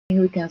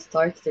We can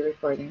start the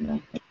recording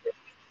then.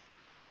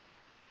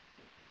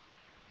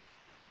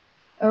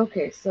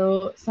 Okay,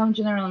 so some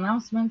general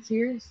announcements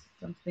here,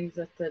 some things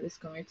that this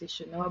community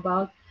should know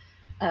about.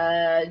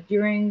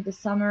 During the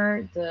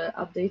summer, the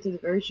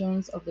updated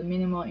versions of the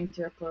minimal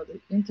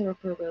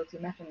interoperability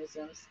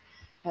mechanisms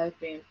have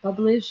been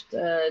published.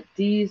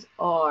 These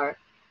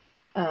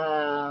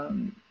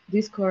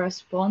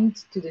correspond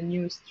to the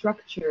new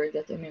structure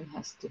that a MIM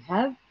has to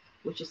have,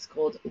 which is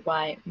called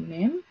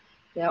YMIM.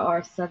 There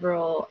are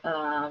several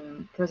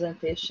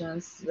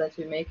presentations that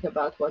we make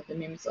about what the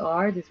MIMs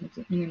are, these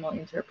minimal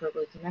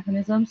interoperability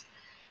mechanisms,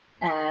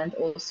 and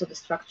also the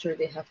structure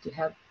they have to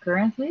have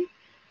currently.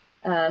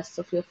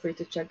 So feel free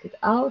to check it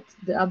out.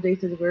 The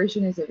updated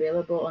version is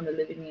available on the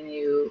Living in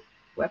EU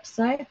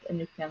website, and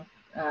you can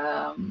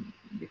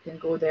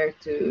go there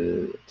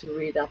to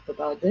read up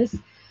about this.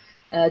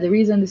 The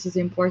reason this is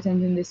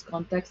important in this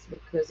context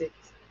because it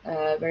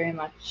very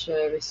much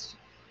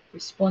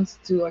responds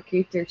to or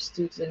caters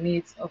to the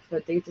needs of a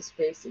data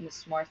space in the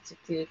smart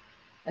city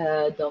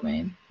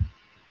domain.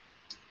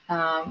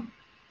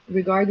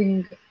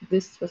 Regarding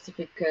this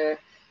specific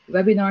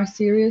webinar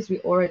series, we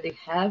already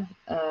have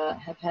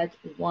had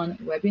one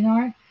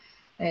webinar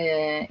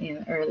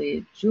in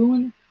early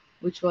June,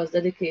 which was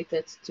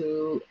dedicated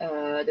to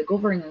the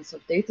governance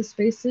of data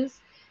spaces.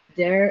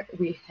 There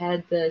we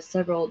had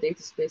several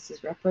data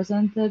spaces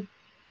represented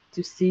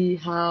to see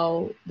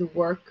how the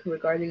work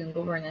regarding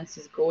governance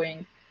is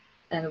going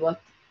and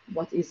what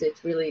is it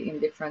really in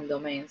different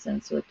domains,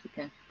 and so that we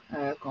can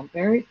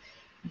compare it.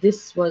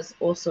 This was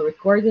also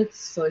recorded,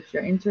 so if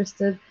you're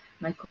interested,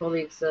 my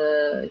colleagues,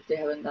 if they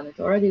haven't done it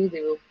already, they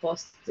will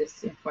post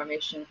this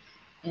information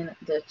in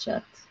the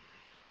chat.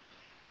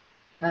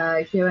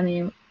 If you have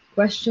any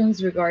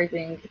questions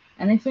regarding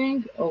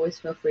anything, always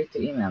feel free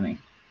to email me.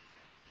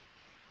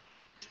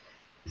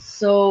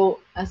 So,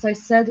 as I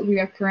said, we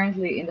are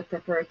currently in the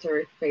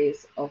preparatory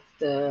phase of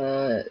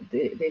the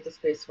data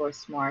space for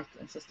smart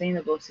and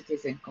sustainable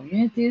cities and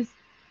communities,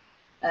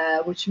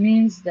 which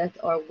means that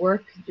our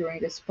work during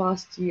this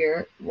past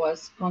year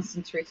was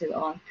concentrated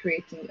on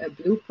creating a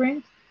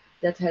blueprint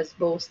that has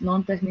both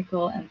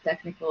non-technical and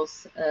technical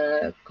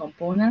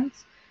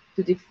components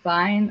to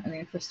define an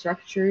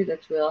infrastructure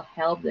that will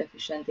help the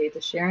efficient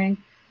data sharing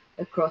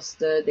across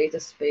the data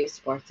space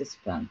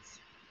participants.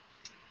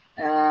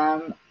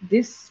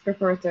 This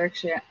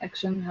preparatory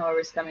action, however,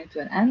 is coming to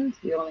an end.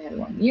 We only had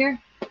 1 year,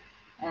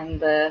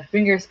 and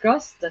fingers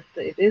crossed that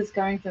it is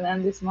coming to an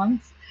end this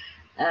month,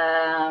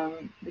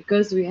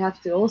 because we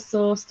have to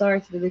also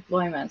start the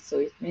deployment. So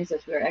it means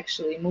that we are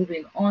actually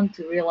moving on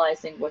to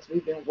realizing what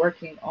we've been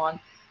working on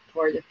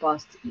for the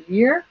past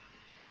year.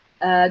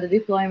 The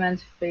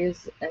deployment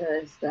phase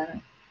is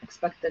then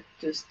expected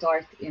to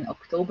start in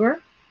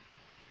October.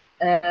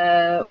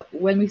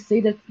 When we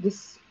say that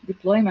this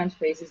deployment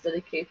phase is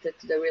dedicated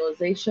to the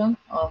realization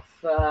of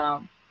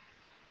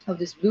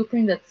this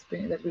blueprint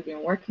that we've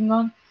been working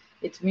on,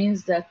 it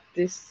means that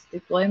this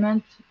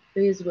deployment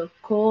phase will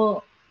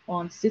call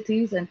on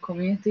cities and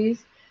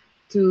communities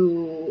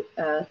to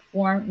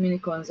form mini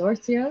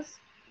consortia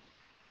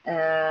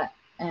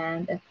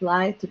and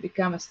apply to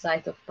become a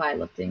site of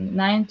piloting.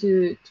 9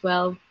 to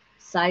 12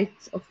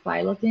 sites of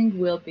piloting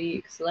will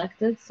be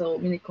selected, so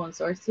mini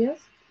consortia.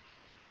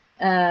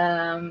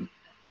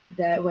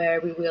 Where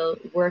we will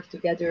work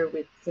together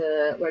with,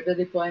 where the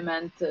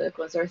deployment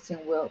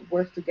consortium will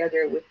work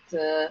together with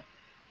the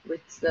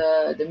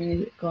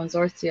mini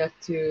consortia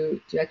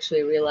to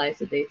actually realize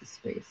the data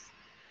space.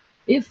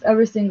 If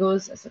everything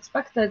goes as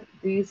expected,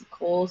 these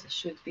calls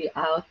should be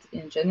out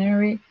in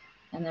January,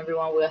 and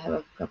everyone will have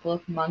a couple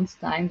of months'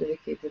 time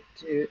dedicated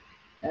to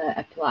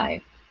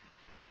apply.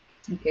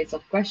 In case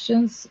of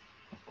questions,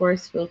 of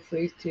course, feel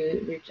free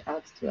to reach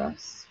out to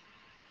us.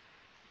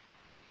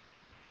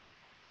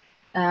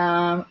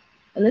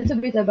 A little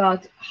bit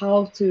about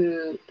how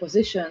to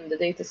position the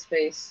data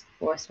space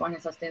for smart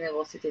and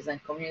sustainable cities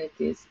and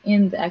communities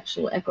in the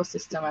actual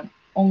ecosystem and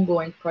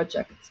ongoing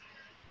projects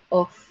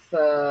of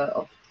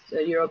the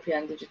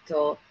European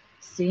digital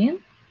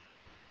scene.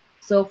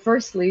 So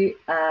firstly,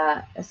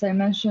 as I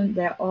mentioned,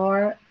 there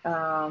are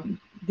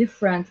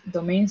different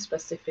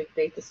domain-specific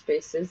data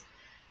spaces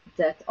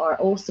that are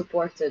all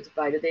supported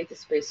by the Data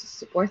Spaces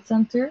Support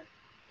Center.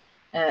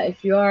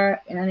 If you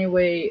are in any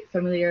way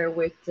familiar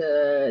with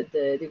the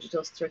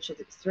digital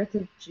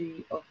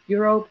strategy of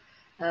Europe,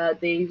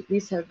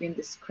 these have been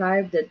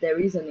described that there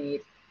is a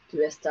need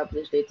to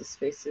establish data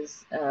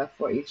spaces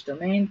for each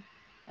domain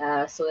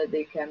so that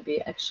they can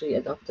be actually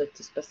adopted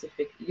to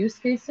specific use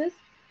cases.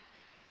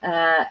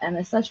 And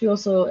as such, we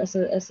also, as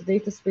a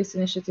data space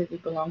initiative, we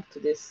belong to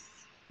this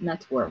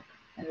network,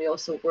 and we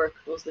also work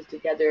closely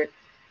together,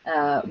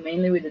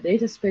 mainly with the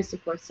Data Space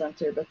Support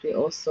Center, but we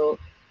also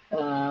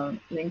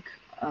link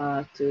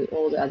to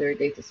all the other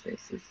data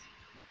spaces.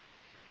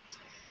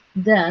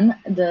 Then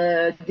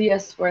the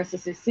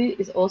DS4SSC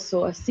is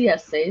also a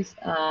CSA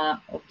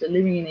of the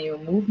Living in EU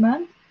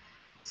movement.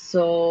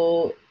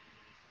 So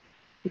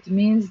it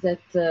means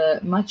that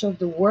much of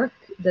the work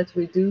that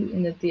we do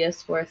in the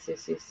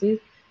DS4SSC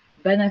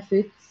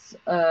benefits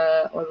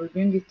or we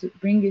bring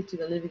it to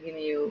the Living in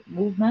EU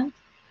movement.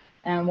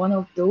 And one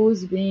of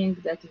those being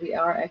that we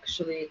are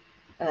actually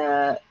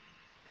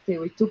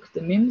we took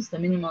the MIMS, the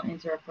minimal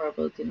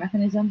interoperability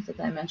mechanisms that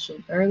I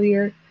mentioned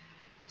earlier,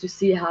 to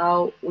see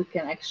how we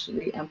can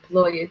actually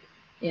employ it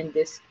in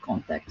this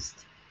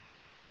context.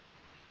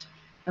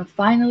 And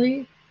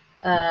finally,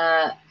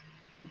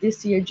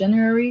 this year,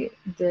 January,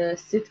 the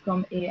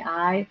Sitcom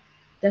AI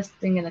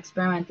testing and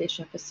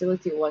experimentation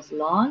facility was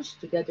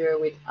launched together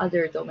with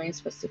other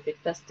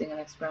domain-specific testing and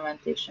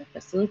experimentation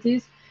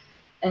facilities.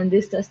 And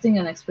this testing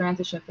and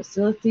experimentation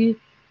facility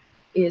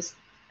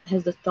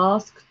has the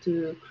task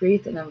to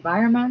create an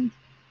environment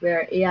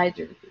where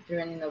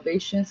AI-driven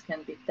innovations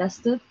can be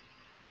tested,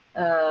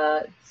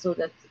 so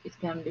that we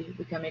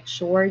can make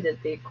sure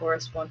that they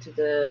correspond to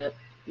the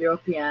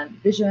European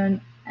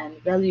vision and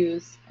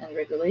values and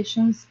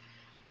regulations,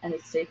 and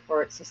it's safe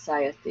for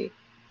society.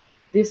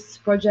 This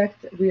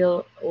project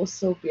will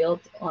also build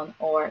on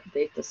our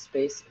data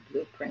space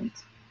blueprint.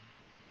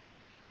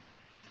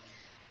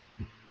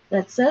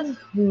 That said,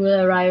 we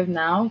will arrive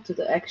now to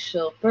the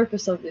actual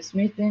purpose of this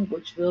meeting,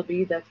 which will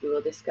be that we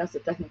will discuss the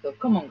technical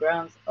common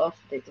grounds of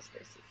data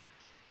spaces.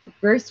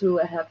 First, we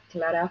will have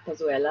Clara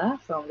Pazuela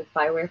from the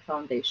Fireware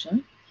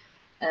Foundation,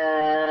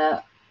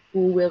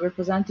 who will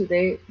represent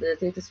today the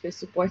Data Space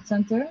Support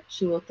Center.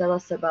 She will tell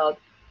us about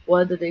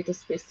what the Data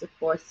Space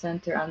Support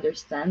Center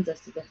understands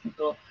as the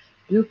technical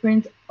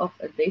blueprint of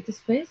a data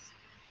space.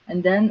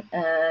 And then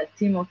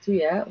Timo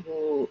Tuye,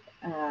 who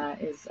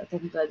is a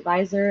technical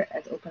advisor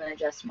at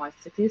OpenAGI Smart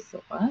Cities,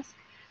 so ask,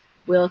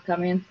 will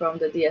come in from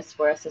the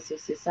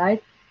DS4SSUC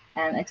side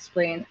and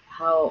explain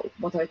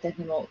what are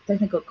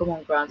technical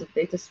common grounds of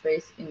data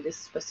space in this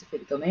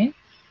specific domain.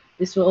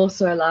 This will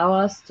also allow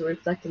us to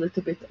reflect a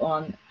little bit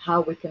on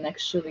how we can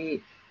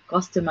actually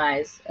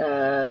customize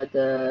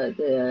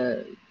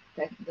the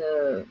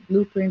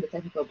blueprint, the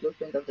technical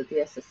blueprint of the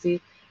DSSC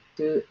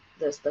to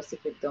the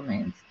specific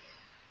domains.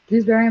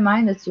 Please bear in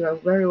mind that you are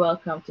very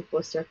welcome to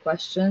post your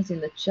questions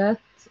in the chat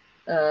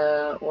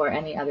or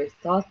any other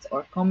thoughts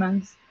or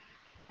comments,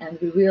 and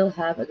we will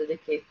have a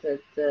dedicated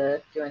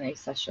Q&A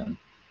session.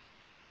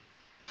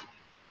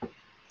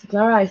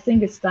 Clara, I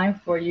think it's time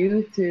for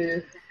you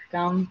to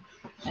come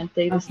and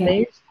take the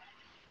stage.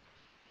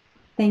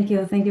 Thank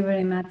you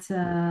very much,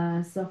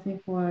 Sophie,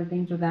 for the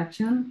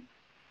introduction.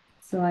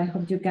 So I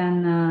hope you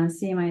can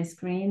see my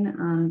screen,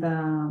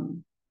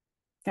 and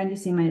can you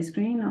see my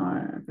screen,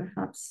 or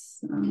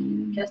perhaps?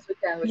 Yes, we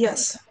can.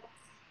 Yes.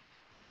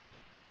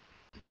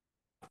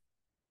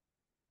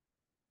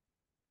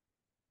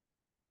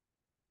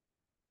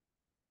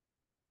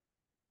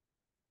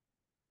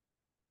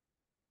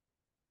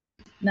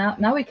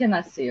 Now we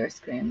cannot see your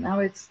screen. Now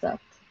it's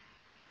stopped.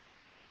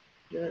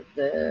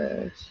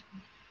 The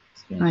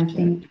screen I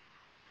think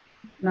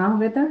now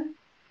better.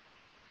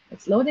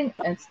 It's loading.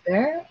 It's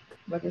there,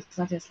 but it's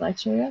not in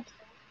slideshow yet.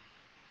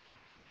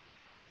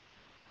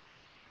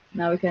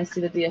 Now we can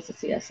see the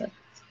DSSC assets.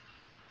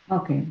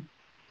 Okay.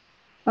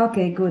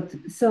 Okay,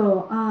 good.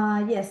 So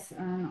yes,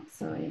 no,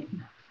 sorry.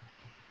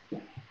 Yeah.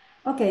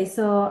 Okay,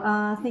 so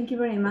thank you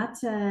very much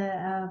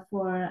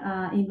for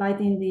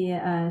inviting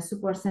the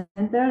support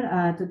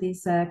center to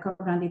this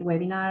co-branded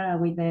webinar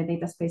with the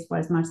Data Space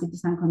for Smart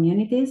Cities and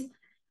Communities.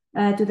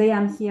 Today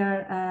I'm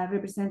here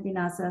representing,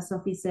 as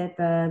Sophie said,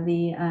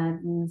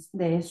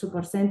 the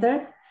support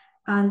center.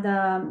 And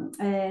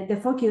the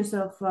focus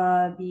of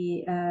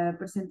the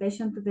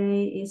presentation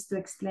today is to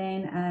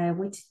explain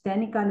which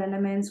technical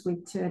elements,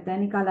 which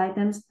technical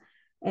items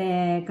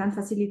can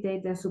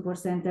facilitate the support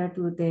center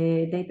to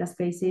the data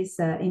spaces,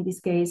 in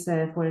this case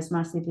for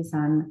smart cities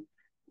and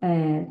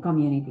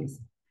communities.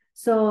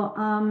 So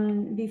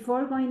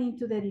before going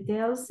into the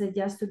details,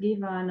 just to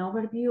give an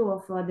overview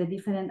of the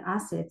different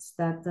assets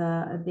that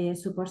the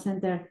support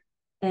center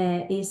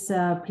is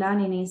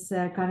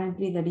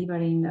currently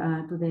delivering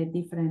to the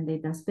different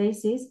data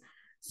spaces.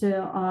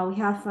 So we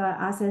have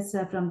assets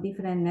from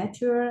different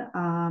nature,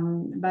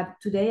 but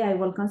today I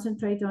will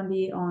concentrate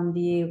only on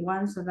the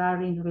ones that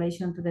are in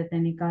relation to the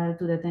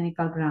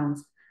technical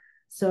grounds.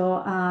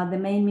 So the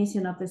main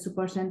mission of the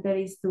support center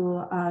is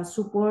to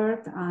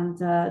support and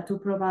to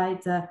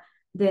provide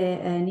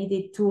the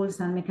needed tools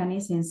and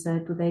mechanisms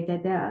to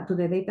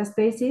the data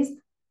spaces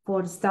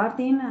for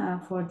starting,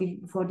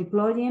 for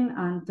deploying,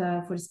 and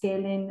for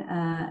scaling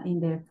in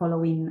the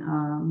following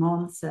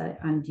months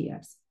and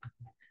years.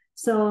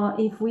 So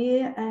if we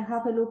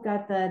have a look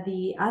at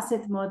the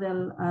asset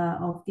model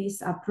of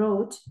this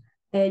approach,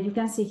 you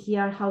can see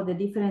here how the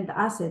different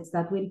assets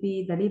that will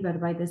be delivered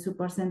by the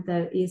support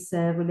center is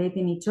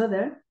relating each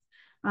other.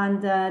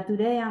 And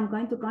today I'm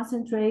going to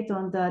concentrate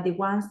on the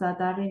ones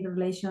that are in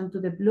relation to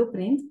the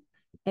blueprint,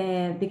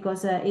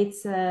 because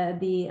it's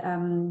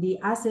the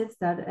assets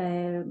that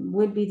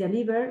will be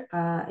delivered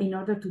in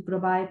order to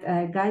provide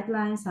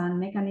guidelines and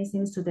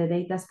mechanisms to the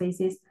data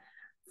spaces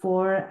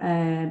for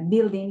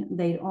building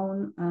their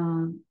own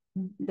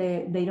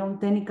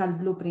technical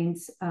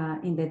blueprints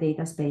in the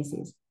data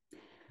spaces.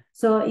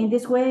 So in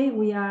this way,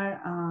 we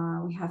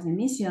have the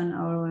mission,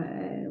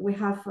 or we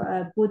have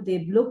put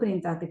the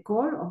blueprint at the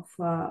core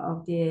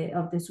of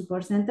the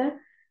support center,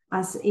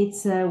 as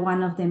it's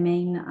one of the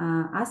main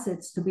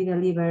assets to be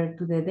delivered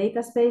to the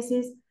data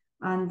spaces,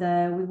 and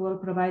we will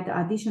provide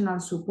additional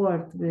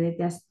support to the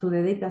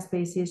data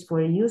spaces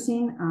for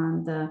using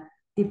and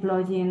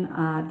deploying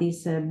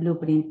this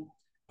blueprint.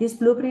 This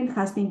blueprint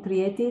has been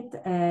created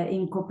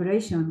in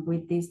cooperation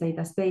with these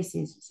data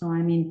spaces. So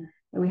I mean,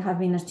 we have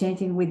been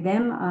exchanging with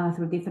them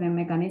through different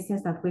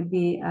mechanisms that we'll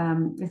be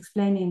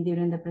explaining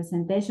during the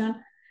presentation.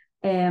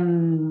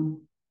 The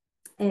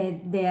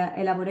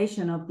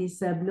elaboration of this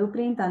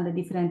blueprint and the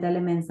different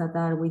elements that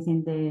are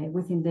within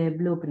the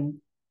blueprint.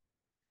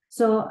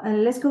 So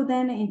let's go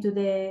then into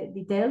the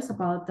details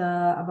about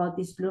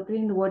this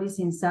blueprint, what is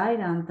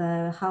inside, and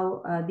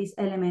how these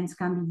elements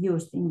can be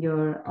used in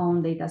your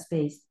own data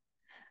space.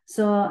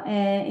 So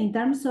in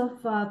terms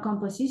of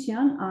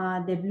composition,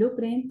 the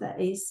blueprint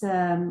is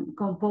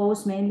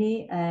composed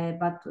mainly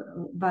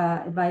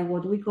by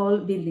what we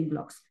call building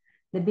blocks.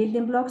 The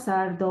building blocks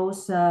are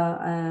those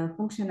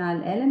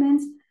functional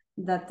elements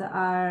that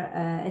are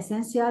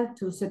essential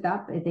to set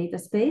up a data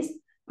space,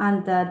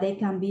 and they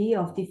can be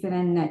of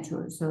different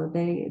nature. So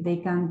they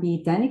can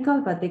be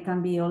technical, but they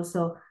can be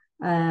also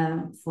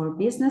for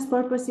business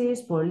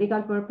purposes, for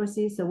legal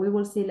purposes. So we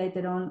will see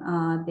later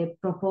on the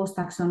proposed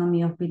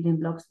taxonomy of building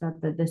blocks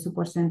that the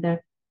support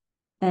center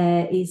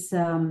is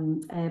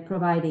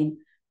providing.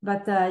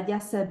 But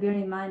just bear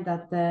in mind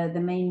that the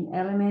main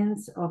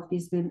elements of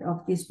this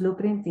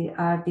blueprint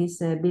are these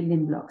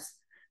building blocks.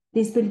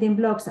 These building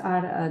blocks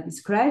are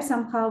described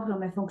somehow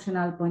from a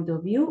functional point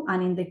of view,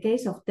 and in the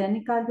case of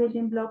technical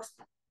building blocks,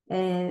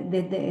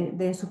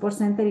 the support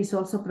center is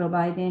also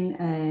providing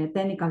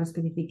technical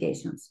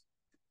specifications.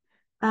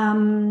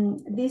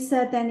 These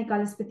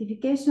technical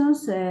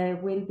specifications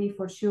will be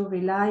for sure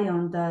rely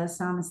on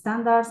some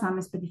standards, some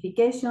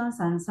specifications,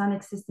 and some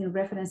existing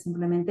reference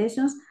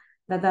implementations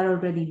that are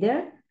already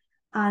there,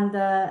 and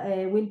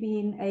will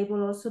be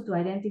able also to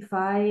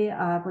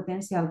identify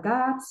potential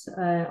gaps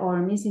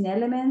or missing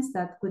elements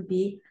that could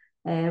be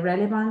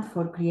relevant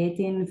for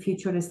creating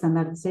future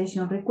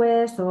standardization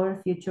requests or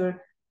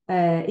future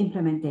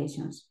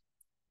implementations.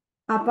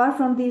 Apart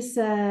from these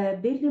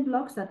building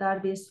blocks that are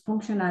these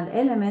functional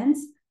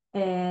elements,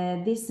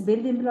 these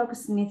building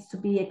blocks needs to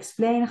be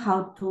explained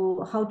how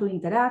to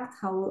interact,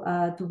 how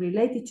to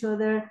relate each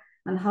other,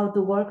 and how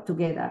to work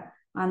together.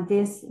 And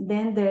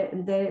then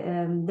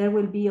there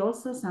will be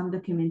also some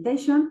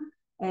documentation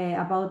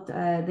about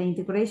the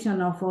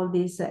integration of all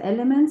these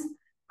elements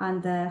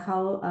and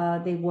how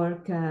they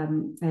work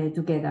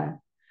together.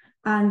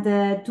 And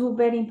two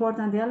very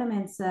important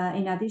elements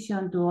in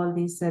addition to all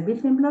these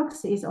building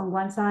blocks is, on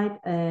one side,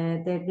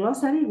 the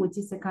glossary, which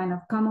is a kind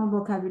of common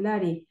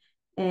vocabulary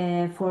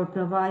for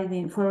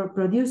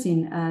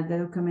producing the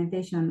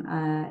documentation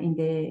in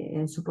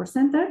the support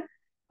center.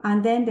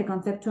 And then the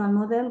conceptual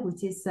model,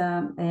 which is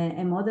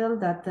a model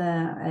that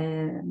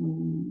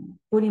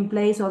put in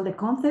place all the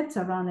concepts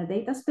around a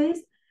data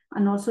space,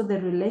 and also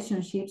the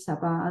relationships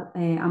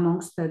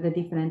amongst the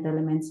different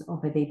elements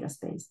of a data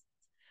space.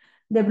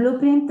 The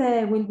blueprint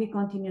will be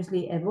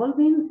continuously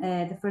evolving.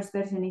 The first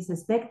version is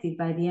expected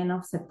by the end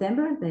of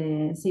September,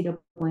 the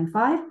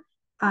 0.5,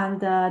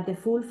 and the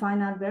full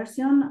final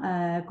version,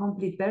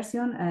 complete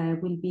version,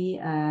 will be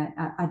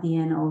at the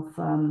end of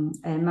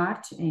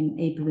March, in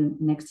April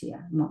next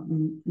year,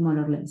 more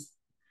or less.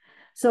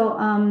 So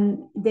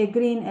the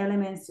green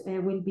elements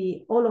will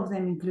be all of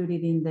them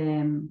included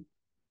in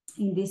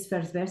this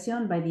first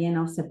version by the end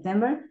of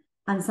September,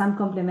 and some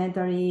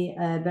complementary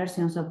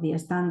versions of the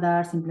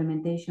standards,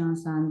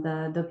 implementations, and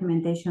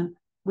documentation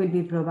will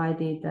be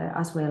provided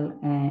as well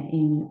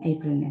in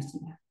April next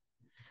year.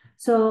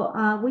 So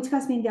which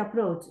has been the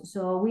approach?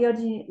 So we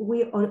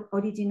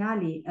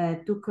originally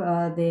took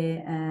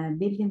the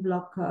building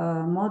block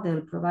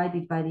model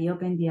provided by the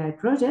OpenDI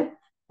project,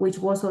 which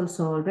was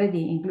also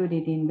already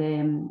included in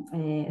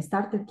the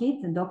starter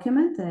kit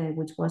document,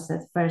 which was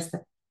the first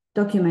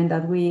document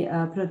that we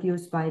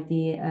produced by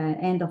the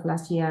end of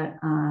last year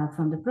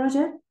from the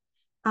project.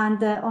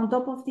 And on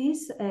top of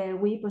this,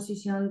 we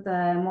positioned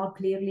more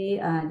clearly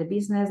the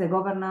business, the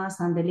governance,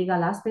 and the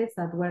legal aspects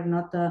that were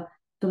not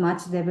too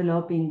much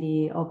developed in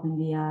the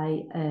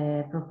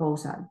OpenDI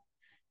proposal.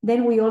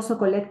 Then we also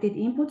collected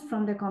input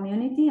from the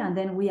community, and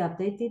then we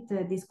updated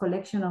this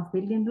collection of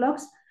building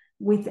blocks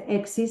with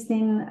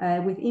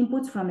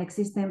inputs from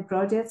existing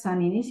projects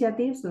and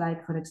initiatives,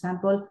 like, for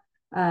example,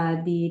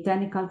 the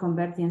technical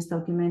convergence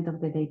document of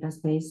the Data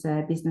Space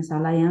Business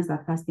Alliance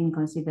that has been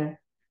considered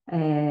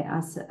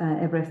as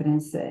a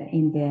reference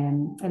in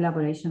the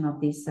elaboration of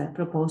this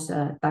proposed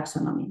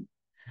taxonomy.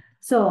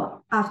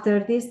 So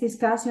after this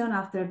discussion,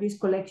 after this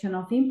collection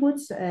of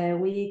inputs,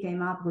 we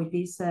came up with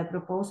this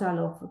proposal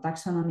of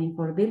taxonomy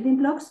for building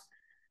blocks.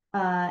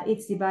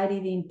 It's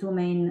divided in two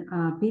main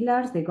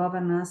pillars, the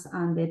governance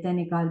and the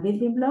technical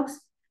building blocks.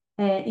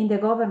 In the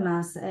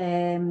governance,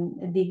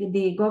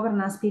 the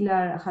governance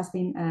pillar has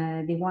been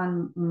the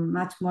one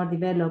much more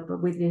developed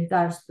with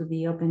regards to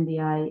the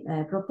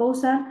OpenDI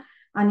proposal,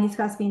 and it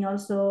has been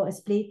also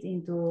split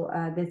into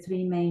the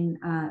three main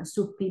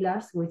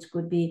sub-pillars, which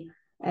could be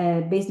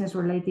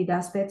business-related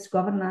aspects,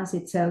 governance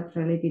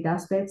itself-related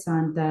aspects,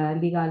 and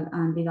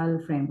legal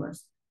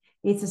frameworks.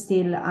 It's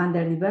still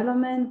under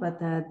development, but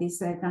this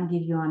can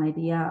give you an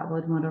idea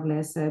about more or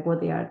less what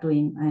they are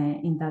doing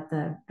in that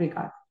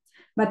regard.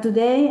 But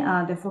today,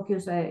 the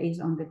focus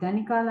is on the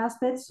technical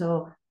aspects.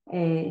 So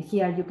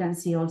here you can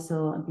see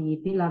also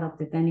the pillar of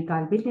the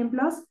technical building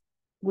blocks,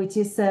 which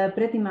is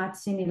pretty much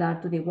similar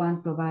to the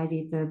one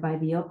provided by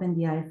the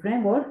OpenDI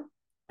framework.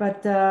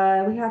 But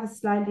we have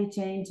slightly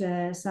changed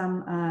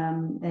some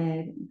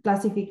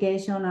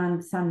classification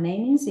and some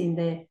namings in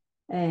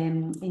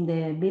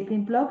the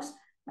building blocks.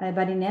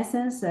 But in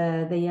essence,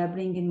 they are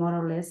bringing more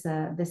or less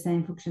the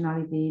same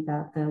functionality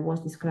that was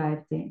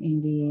described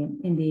in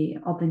the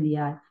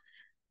OpenDI.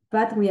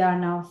 But we are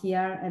now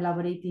here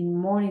elaborating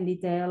more in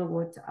detail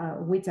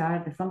which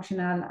are the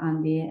functional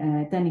and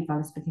the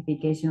technical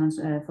specifications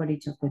for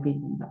each of the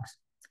building blocks.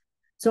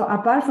 So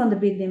apart from the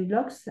building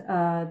blocks,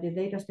 the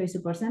Data Space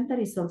Supercenter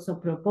is also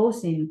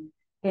proposing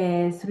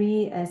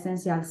three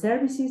essential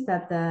services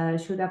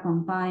that should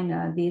accompany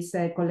this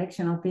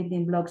collection of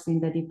building blocks in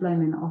the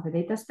deployment of a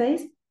data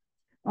space.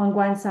 On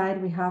one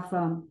side, we have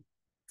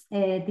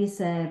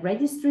this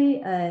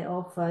registry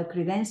of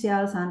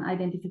credentials and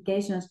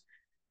identifications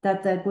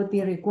that would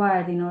be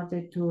required in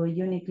order to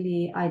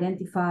uniquely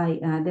identify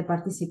the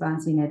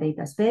participants in a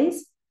data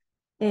space.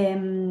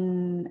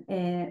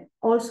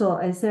 Also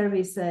a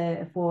service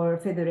for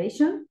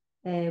federation,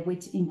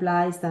 which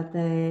implies that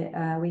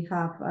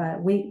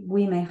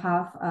we may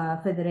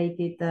have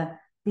federated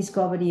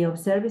discovery of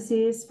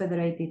services,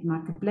 federated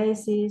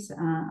marketplaces,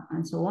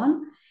 and so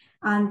on.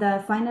 And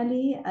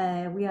finally,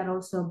 we are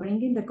also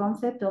bringing the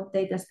concept of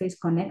data space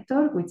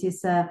connector, which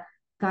is a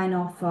kind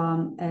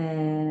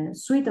of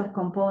suite of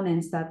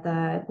components that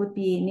would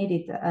be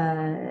needed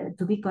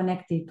to be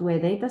connected to a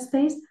data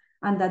space,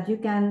 and that you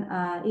can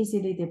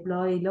easily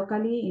deploy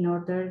locally in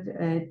order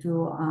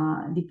to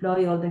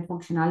deploy all the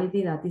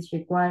functionality that is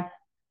required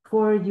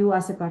for you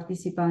as a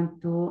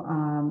participant to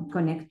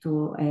connect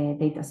to a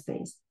data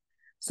space.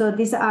 So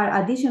these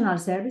are additional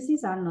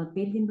services, are not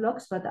building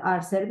blocks, but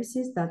are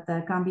services that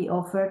can be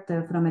offered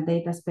from a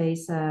data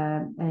space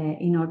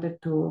in order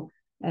to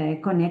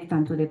connect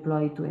and to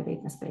deploy to a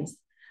data space.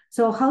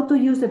 So how to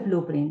use the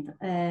blueprint?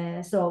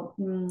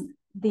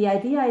 The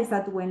idea is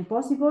that when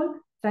possible,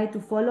 try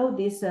to follow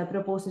this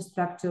proposed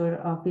structure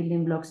of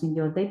building blocks in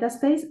your data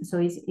space. So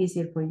it's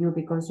easier for you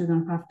because you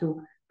don't have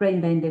to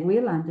reinvent the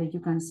wheel and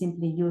you can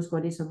simply use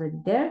what is already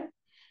there.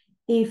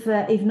 If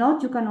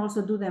not, you can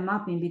also do the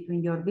mapping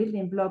between your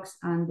building blocks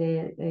and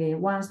the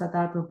ones that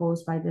are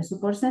proposed by the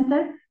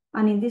Supercenter.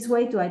 And in this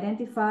way to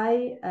identify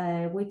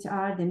which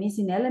are the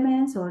missing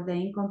elements or the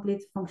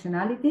incomplete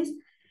functionalities.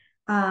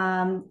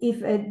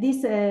 If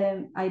these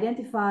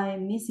identify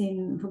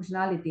missing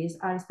functionalities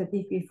are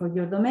specific for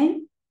your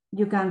domain,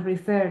 you can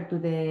refer to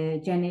the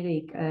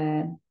generic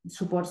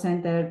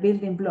Supercenter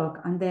building block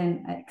and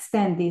then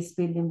extend this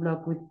building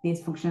block with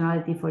this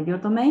functionality for your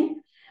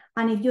domain.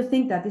 And if you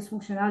think that this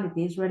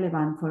functionality is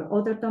relevant for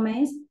other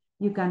domains,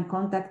 you can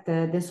contact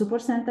the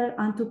Supercenter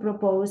and to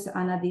propose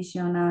an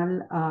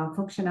additional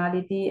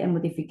functionality and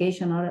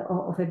modification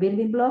of a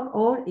building block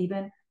or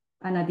even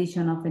an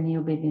addition of a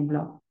new building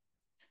block.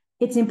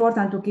 It's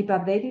important to keep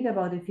updated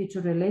about the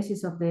future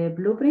releases of the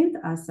blueprint.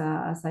 As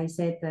I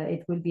said,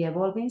 it will be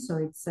evolving, so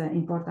it's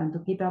important to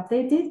keep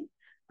updated.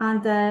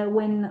 And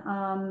when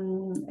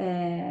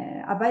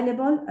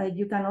available,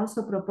 you can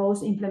also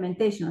propose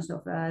implementations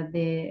of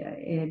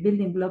the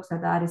building blocks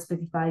that are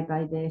specified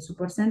by the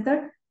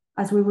Supercenter,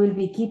 as we will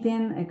be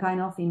keeping a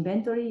kind of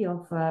inventory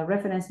of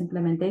reference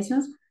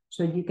implementations,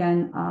 so you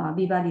can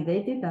be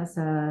validated as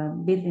a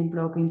building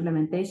block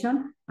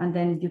implementation, and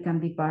then you can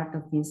be part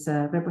of this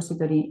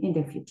repository in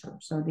the future.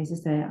 So this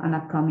is an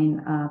upcoming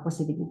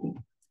possibility.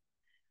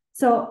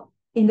 So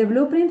in the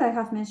blueprint, I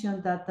have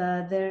mentioned that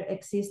there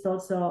exists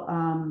also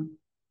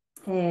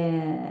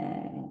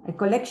a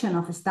collection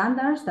of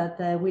standards that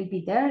will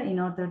be there in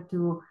order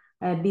to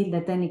build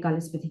the technical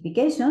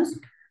specifications.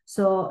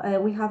 So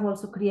we have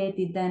also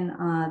created then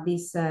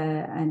this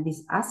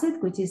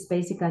asset, which is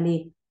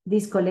basically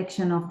this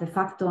collection of de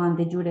facto and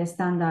de jure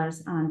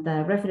standards and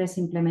reference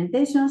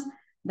implementations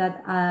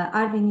that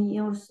are being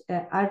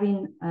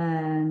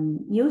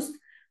used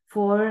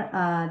for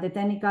the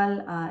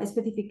technical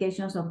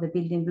specifications of the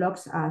building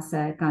blocks as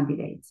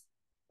candidates.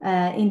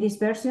 In these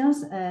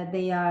versions,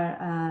 they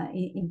are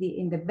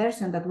in the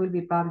version that will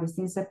be published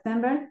in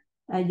September.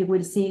 You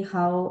will see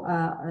how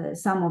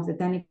some of the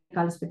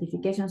technical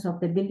specifications of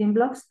the building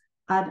blocks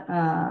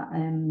are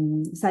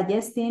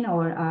suggesting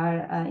or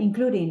are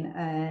including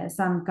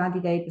some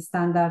candidate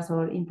standards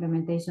or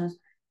implementations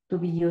to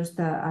be used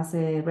as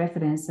a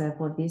reference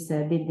for this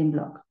building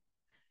block.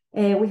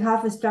 We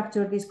have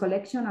structured this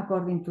collection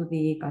according to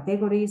the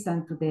categories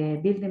and to the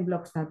building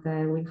blocks that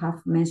we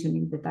have mentioned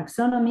in the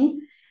taxonomy.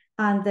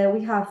 And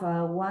we have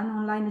one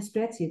online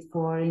spreadsheet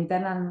for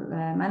internal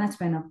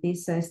management of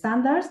these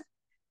standards,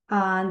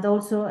 and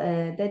also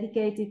a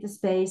dedicated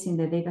space in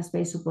the data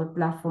space support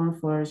platform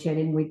for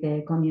sharing with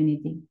the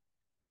community.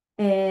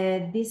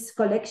 This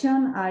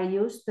collection are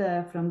used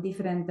from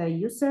different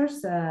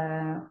users.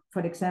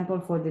 For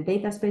example, for the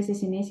data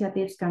spaces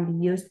initiatives can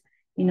be used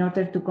in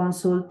order to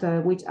consult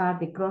which are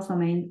the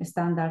cross-domain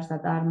standards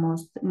that are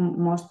most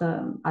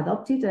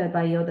adopted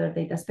by other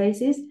data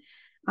spaces.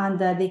 And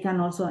they can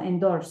also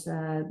endorse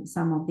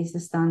some of these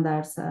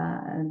standards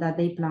that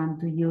they plan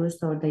to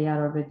use or they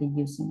are already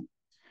using.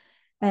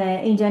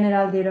 In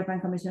general, the European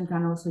Commission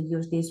can also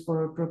use this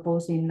for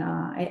proposing,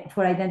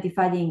 for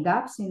identifying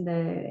gaps in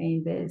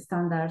the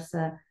standards,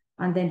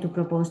 and then to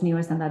propose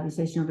new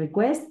standardization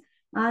requests,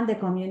 and the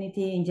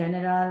community in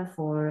general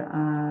for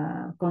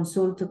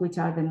consult which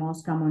are the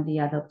most commonly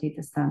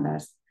adopted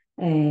standards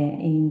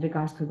in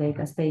regards to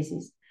data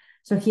spaces.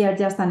 So here,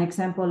 just an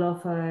example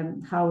of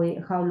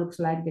how looks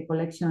like the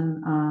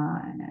collection,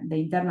 the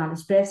internal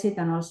spreadsheet,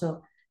 and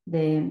also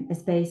the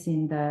space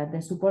in the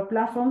support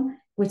platform,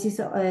 which is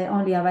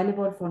only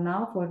available for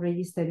now for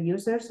registered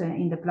users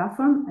in the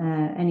platform.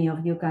 Any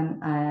of you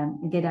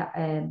can get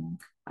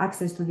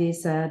access to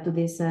this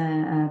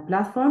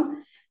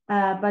platform,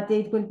 but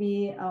it will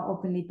be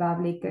openly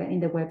public in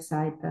the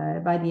website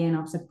by the end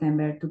of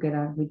September,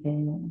 together with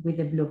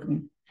the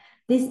blueprint.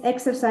 This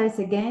exercise,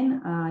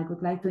 again, I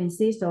would like to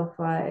insist of,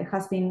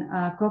 has been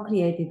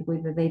co-created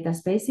with the data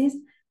spaces,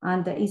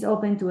 and is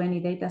open to any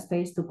data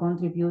space to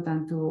contribute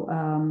and to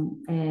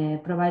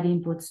provide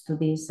inputs to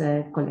this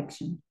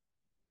collection.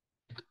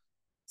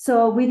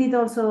 So we did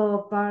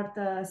also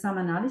some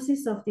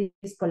analysis of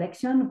this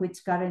collection,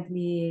 which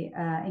currently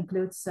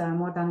includes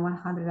more than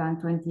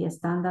 120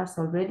 standards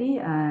already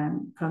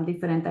from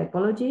different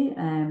typology.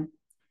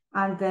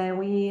 And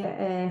we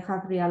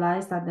have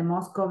realized that the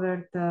most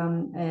covered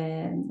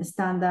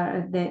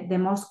standard, the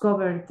most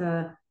covered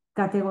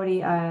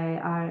category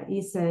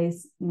is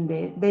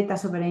the data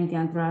sovereignty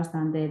and trust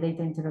and the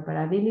data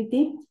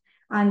interoperability.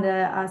 And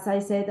as I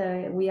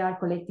said, we are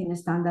collecting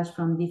standards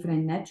from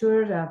different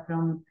nature,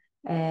 from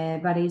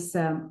bodies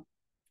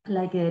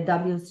like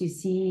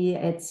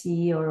W3C,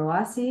 ETSI, or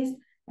OASIS,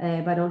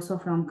 but also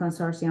from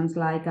consortiums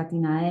like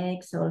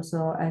Athena-X,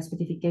 also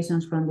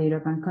specifications from the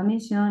European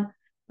Commission,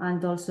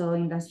 and also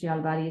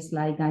industrial bodies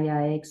like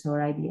Gaia-X or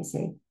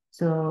IDSA.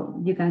 So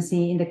you can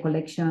see in the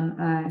collection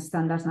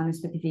standards and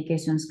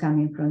specifications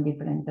coming from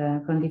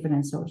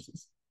different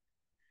sources.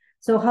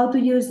 So how to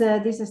use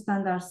these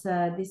standards,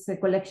 this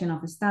collection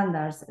of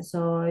standards?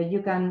 So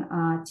you can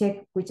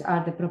check which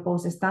are the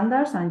proposed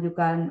standards, and you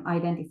can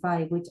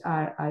identify which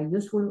are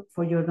useful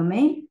for your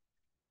domain.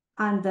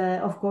 And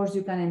of course,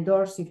 you can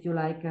endorse, if you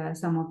like,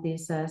 some of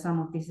these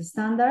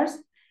standards.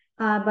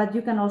 But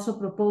you can also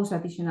propose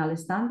additional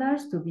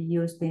standards to be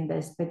used in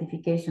the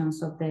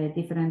specifications of the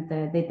different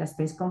data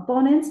space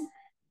components,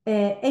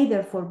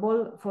 either for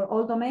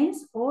all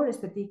domains or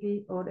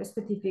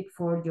specific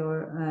for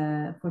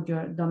your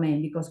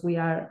domain, because we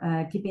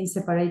are keeping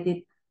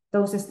separated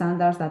those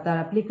standards that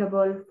are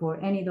applicable for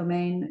any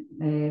domain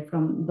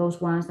from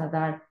those ones that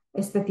are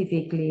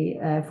specifically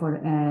for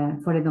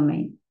a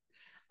domain.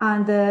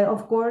 And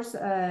of course,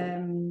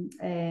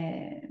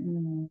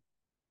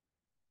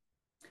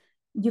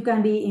 you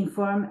can be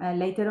informed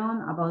later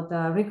on about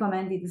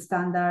recommended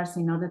standards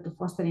in order to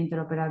foster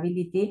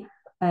interoperability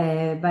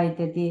by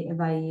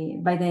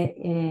the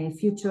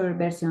future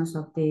versions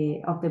of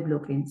the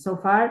blueprint. So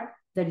far,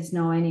 there is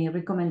no any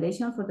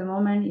recommendation for the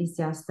moment. It's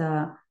just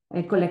a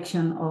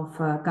collection of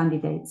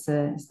candidates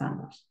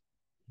standards.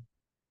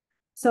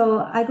 So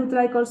I would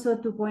like also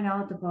to point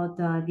out about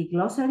the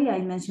glossary. I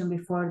mentioned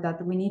before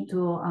that we need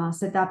to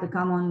set up a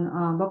common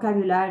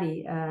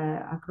vocabulary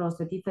across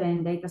the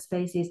different data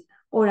spaces,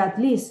 or at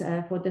least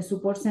for the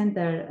support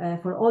center,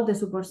 for all the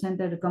support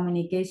center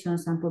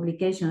communications and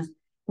publications,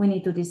 we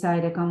need to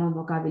decide a common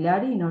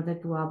vocabulary in order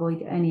to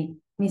avoid any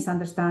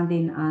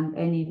misunderstanding and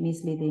any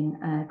misleading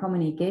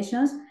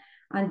communications.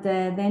 And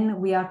then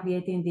we are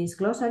creating this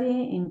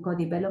glossary in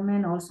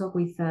co-development also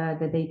with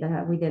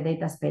the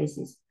data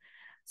spaces.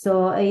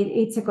 So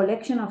it's a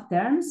collection of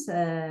terms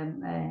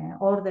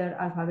ordered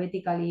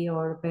alphabetically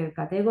or per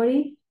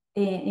category,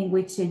 in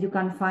which you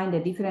can find the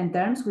different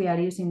terms we are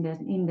using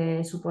in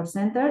the support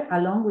center,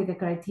 along with the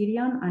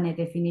criterion and a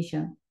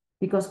definition,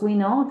 because we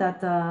know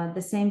that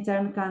the same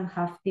term can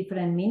have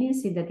different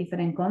meanings in the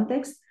different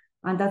contexts,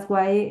 and that's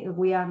why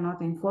we are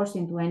not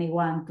enforcing to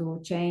anyone to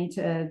change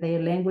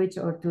their language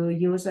or to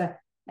use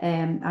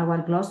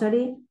our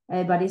glossary.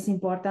 But it's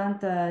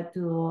important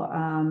to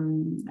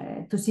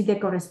see the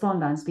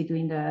correspondence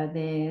between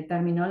the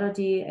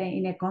terminology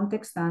in a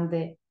context and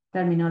the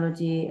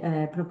terminology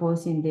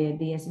proposed in the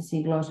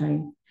DSSC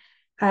glossary.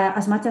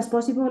 As much as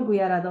possible,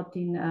 we are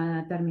adopting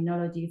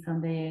terminology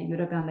from the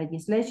European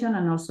legislation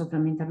and also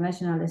from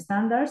international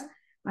standards.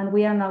 And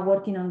we are now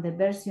working on the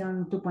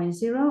version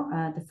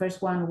 2.0. The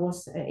first one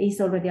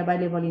is already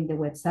available in the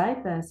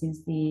website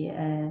since the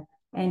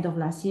end of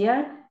last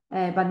year.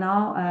 But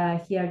now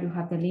here you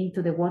have the link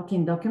to the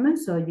working document,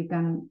 so you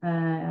can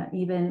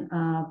even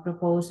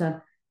propose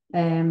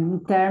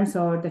terms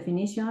or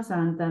definitions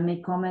and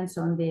make comments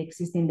on the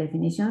existing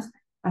definitions,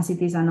 as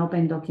it is an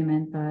open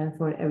document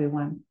for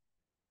everyone.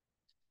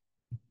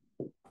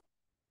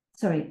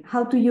 Sorry,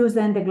 how to use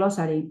then the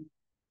glossary.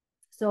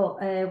 So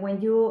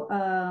when you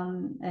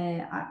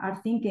are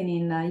thinking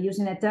in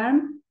using a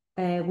term,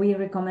 we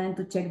recommend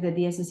to check the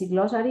DSSC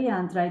glossary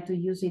and try to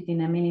use it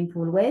in a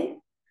meaningful way.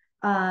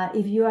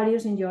 If you are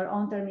using your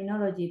own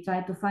terminology,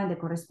 try to find the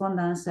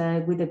correspondence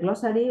with the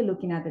glossary,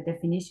 looking at the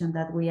definition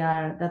that we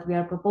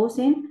are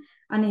proposing.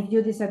 And if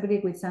you disagree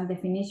with some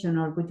definition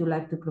or would you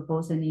like to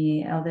propose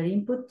any other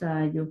input,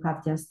 you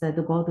have just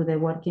to go to the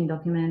working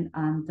document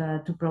and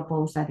to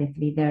propose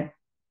directly there.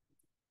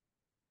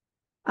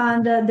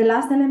 And the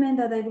last element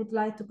that I would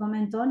like to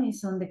comment on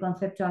is on the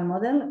conceptual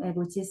model,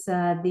 which is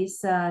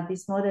this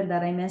model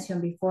that I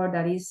mentioned before,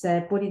 that is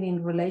putting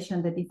in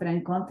relation the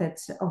different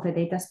concepts of a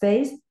data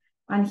space.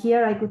 And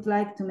here I would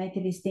like to make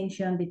a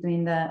distinction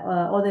between the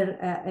other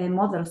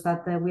models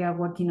that we are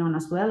working on,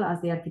 as well as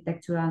the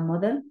architectural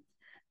model.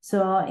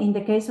 So in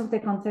the case of the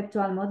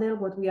conceptual model,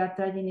 what we are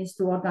trying is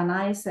to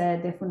organize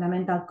the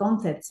fundamental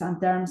concepts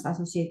and terms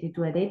associated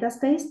to a data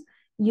space,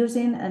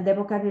 using the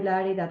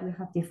vocabulary that we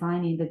have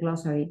defined in the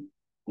glossary,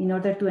 in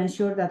order to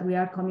ensure that we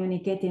are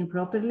communicating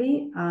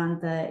properly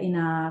and in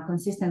a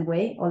consistent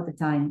way all the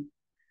time.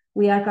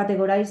 We are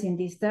categorizing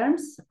these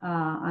terms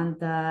and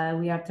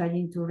we are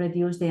trying to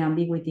reduce the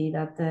ambiguity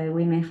that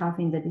we may have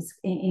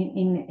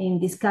in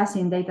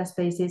discussing data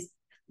spaces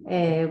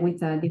with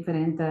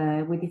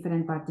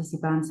different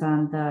participants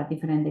and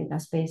different data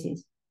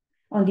spaces.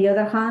 On the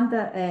other hand,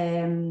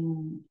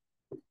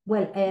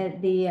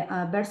 the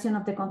version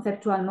of the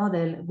conceptual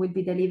model will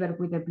be delivered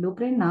with a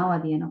blueprint now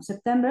at the end of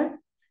September.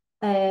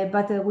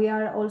 But we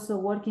are also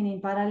working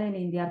in parallel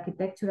in the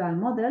architectural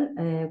model,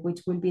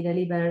 which will be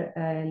delivered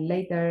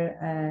later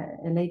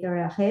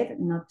ahead,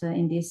 not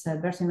in this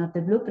version of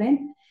the blueprint,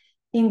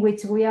 in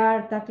which we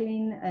are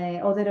tackling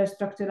other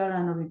structural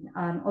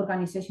and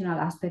organizational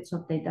aspects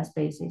of data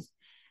spaces.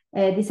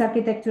 This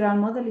architectural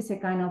model is a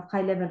kind of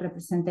high-level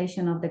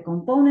representation of the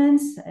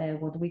components,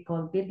 what we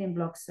call building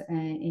blocks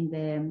in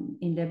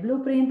the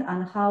blueprint,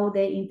 and how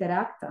they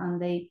interact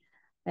and they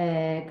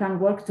can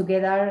work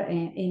together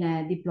in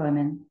a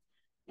deployment.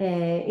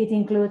 It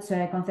includes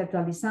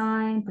conceptual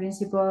design,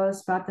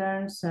 principles,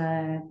 patterns,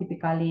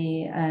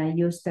 typically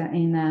used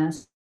in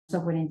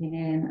software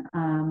engineering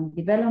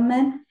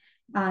development.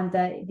 And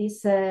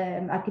this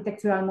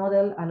architectural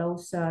model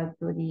allows to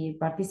the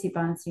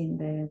participants in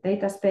the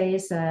data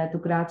space to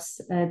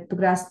grasp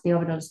the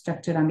overall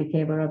structure and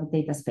behavior of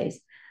the data space.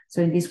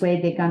 So in this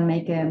way, they can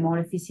make a more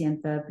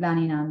efficient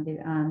planning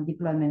and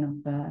deployment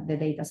of the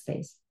data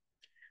space.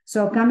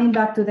 So coming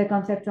back to the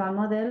conceptual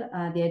model,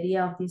 the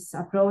idea of this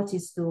approach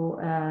is to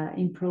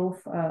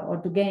improve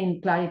or to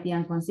gain clarity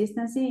and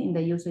consistency in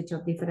the usage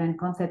of different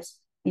concepts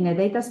in a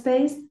data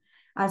space.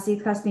 As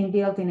it has been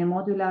built in a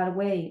modular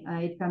way,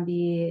 it can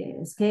be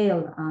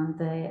scaled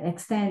and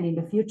extend in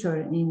the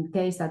future in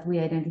case that we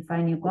identify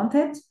new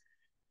concepts.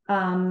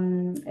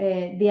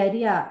 The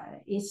idea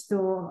is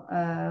to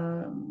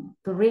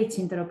reach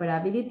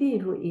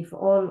interoperability if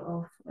all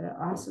of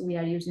us we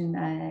are using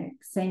the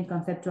same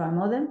conceptual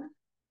model,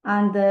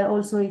 and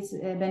also it's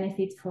a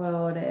benefit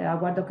for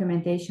our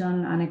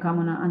documentation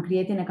and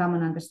creating a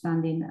common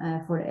understanding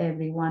for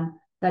everyone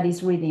that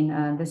is reading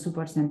the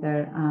Support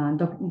Center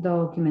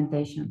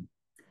documentation.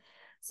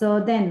 So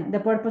then the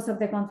purpose of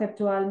the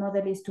conceptual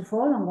model is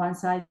twofold. On one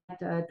side,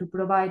 to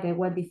provide a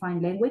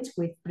well-defined language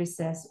with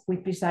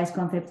precise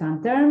concepts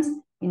and terms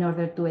in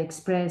order to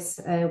express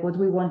what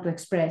we want to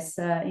express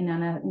in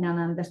an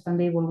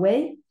understandable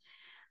way.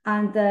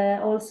 And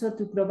also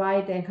to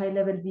provide a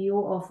high-level view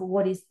of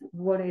what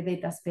a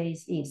data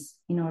space is,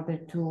 in order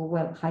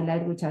to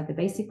highlight which are the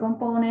basic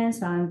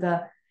components and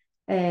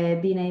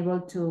being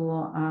able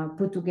to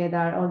put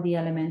together all the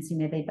elements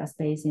in a data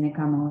space in a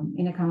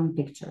common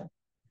picture.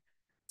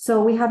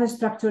 So we have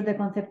structured the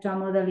conceptual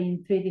model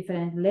in 3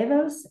 different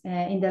levels.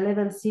 In the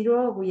level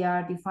 0, we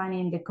are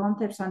defining the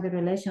concepts and the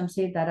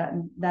relationships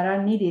that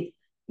are needed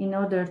in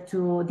order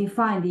to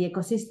define the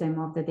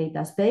ecosystem of the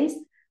data space.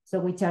 So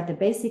which are the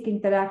basic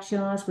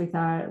interactions,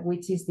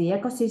 which is the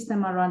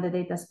ecosystem around the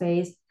data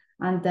space,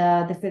 and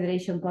the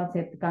federation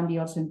concept can be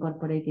also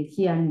incorporated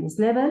here in this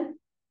level.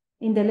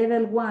 In the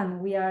level 1,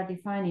 we are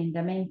defining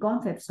the main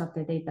concepts of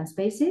the data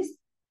spaces.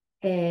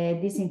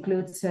 This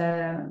includes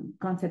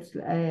concepts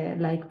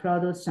like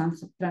products,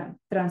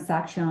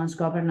 transactions,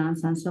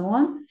 governance, and so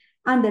on.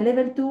 And the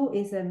level 2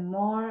 is a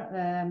more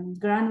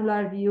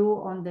granular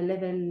view on the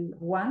level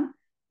 1,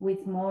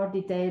 with more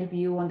detailed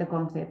view on the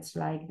concepts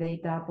like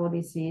data,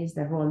 policies,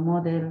 the role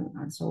model,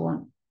 and so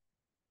on.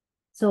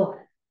 So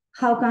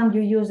How can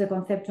you use the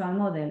conceptual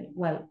model?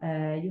 Well,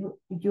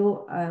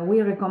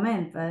 we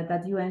recommend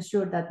that you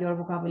ensure that your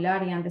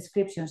vocabulary and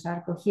descriptions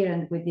are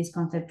coherent with this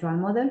conceptual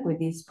model, with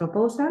this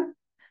proposal.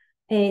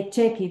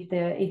 Check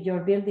if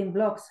your building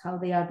blocks, how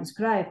they are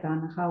described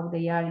and how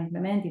they are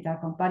implemented, are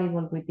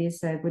compatible with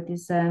this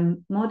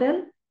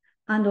model,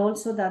 and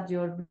also that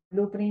your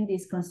blueprint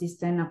is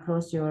consistent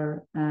across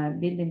your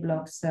building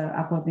blocks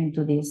according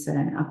to this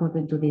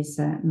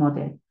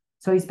model.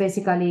 So it's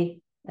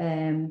basically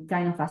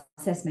kind of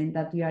assessment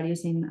that you are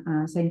using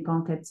same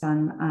concepts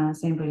and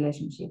same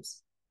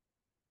relationships.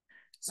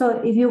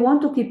 So if you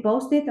want to keep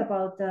posted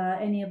about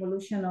any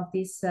evolution of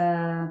these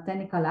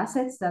technical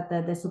assets that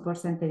the support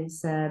center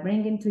is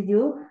bringing to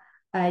you,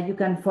 you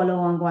can follow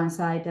on one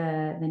side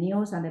the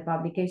news and the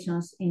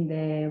publications in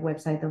the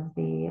website of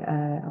the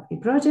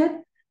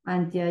project,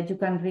 and you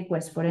can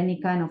request for any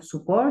kind of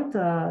support,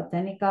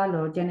 technical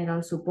or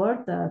general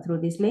support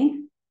through this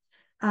link.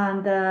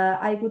 And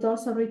I would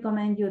also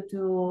recommend you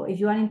to, if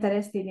you are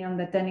interested in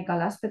the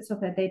technical aspects of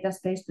the data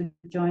space, to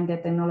join the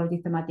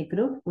technology thematic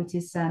group, which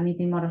is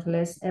meeting more or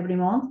less every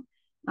month.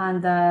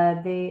 And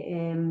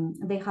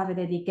they have a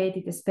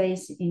dedicated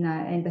space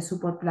in the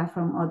support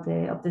platform of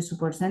the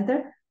support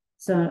center.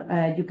 So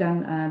you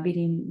can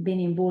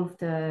be involved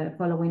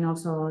following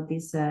also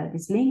this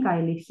link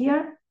I leave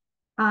here.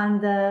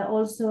 And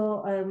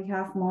also we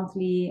have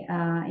monthly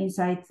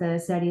Insight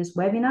series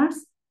webinars.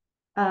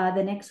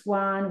 The next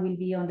one will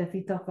be on the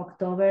 5th of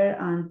October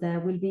and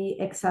will be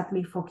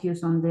exactly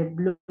focused on the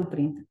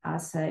blueprint,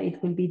 as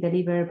it will be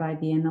delivered by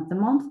the end of the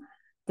month.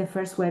 The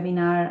first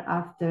webinar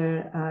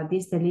after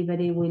this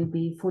delivery will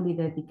be fully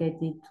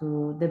dedicated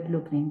to the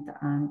blueprint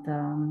and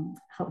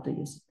how to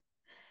use it.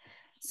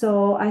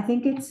 So I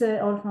think it's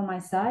all from my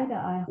side.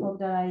 I hope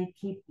that I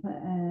keep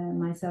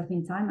myself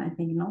in time. I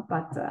think not,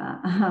 but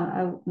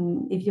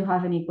if you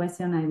have any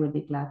question, I will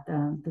be glad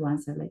to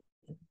answer later.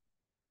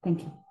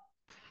 Thank you.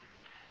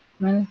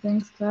 Many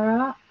thanks,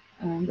 Clara.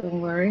 And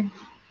don't worry,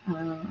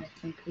 I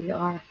think we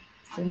are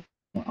still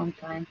on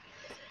time.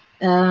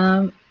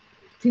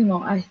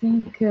 Timo, I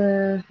think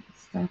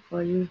it's time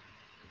for you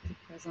to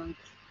present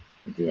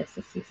the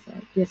DSSC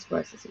side,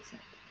 DS4SSC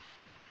side.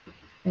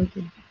 Thank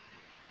you.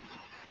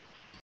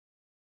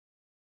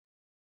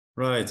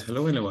 Right.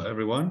 Hello,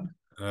 everyone.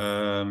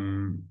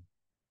 Can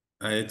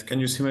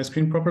you see my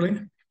screen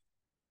properly?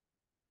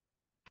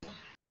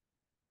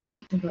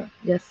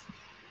 Yes.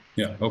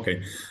 Yeah,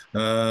 okay.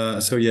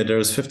 So yeah,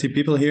 there's 50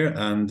 people here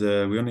and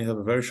we only have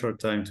a very short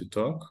time to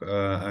talk.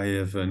 I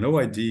have no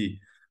idea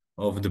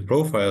of the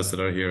profiles that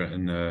are here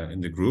in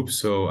the group,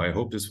 so I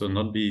hope this will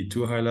not be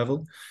too high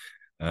level.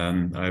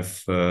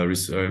 I've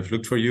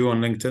looked for you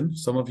on LinkedIn,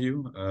 some of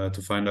you,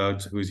 to find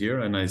out who's here,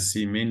 and I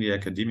see mainly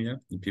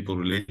academia and people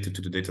related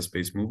to the data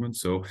space movement.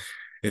 So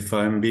if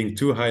I'm being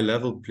too high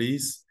level,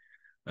 please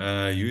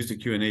use the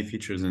Q&A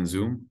features in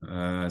Zoom.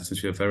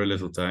 Since we have very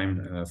little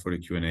time for the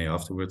Q&A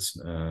afterwards,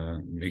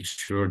 make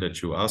sure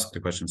that you ask the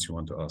questions you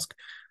want to ask.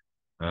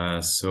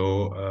 Yeah,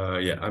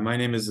 my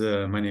name is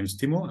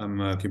Timo.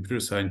 I'm a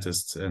computer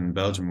scientist in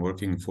Belgium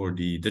working for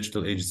the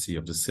digital agency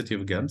of the city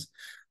of Ghent.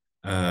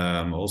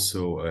 I'm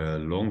also a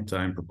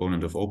long-time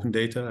proponent of open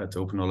data at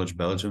Open Knowledge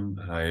Belgium.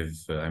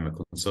 I'm a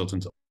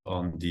consultant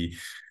on the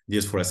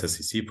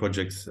DS4SSC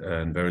project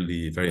and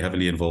very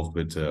heavily involved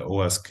with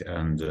OASC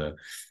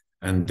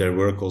and their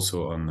work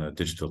also on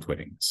digital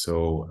twinning.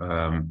 So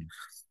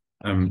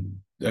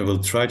I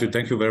will try to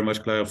thank you very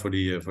much, Clara, for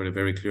the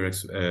very clear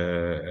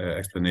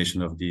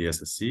explanation of the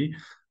SSC.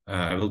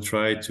 I will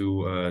try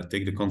to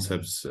take the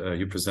concepts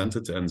you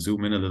presented and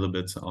zoom in a little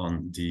bit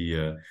on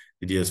the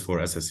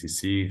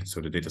DS4SSC,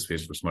 so the data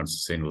space for smart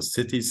sustainable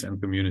cities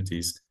and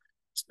communities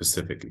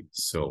specifically.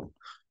 So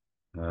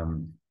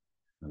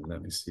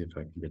let me see if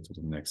I can get to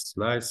the next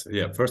slides.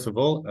 Yeah, first of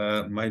all,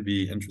 might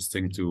be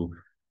interesting to,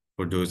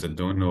 for those that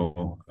don't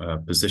know,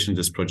 position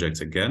this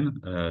project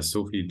again.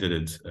 Sophie did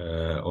it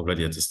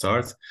already at the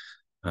start.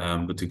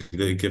 But to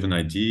give an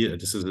idea,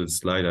 this is a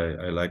slide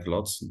I like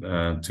lots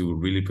to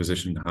really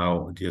position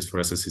how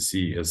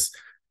DS4SSC is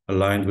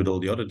aligned with all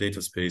the other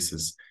data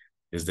spaces,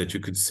 is that you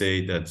could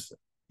say that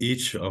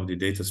each of the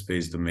data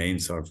space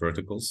domains are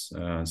verticals.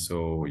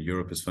 So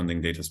Europe is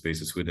funding data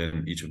spaces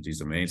within each of these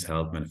domains: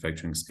 health,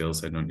 manufacturing,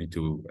 skills. I don't need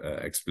to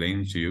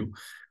explain to you.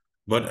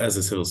 But as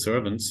a civil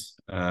servant,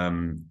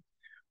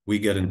 we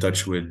get in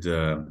touch with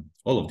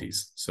all of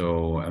these.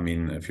 So, I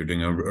mean, if you're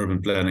doing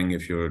urban planning,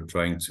 if you're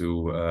trying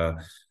to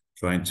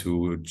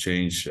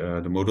change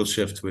the modal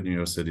shift within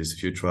your cities,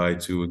 if you try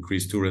to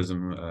increase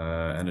tourism,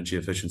 energy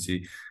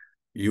efficiency,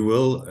 you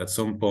will at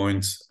some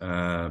point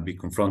be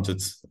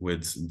confronted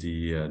with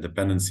the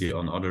dependency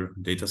on other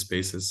data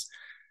spaces.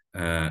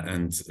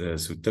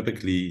 So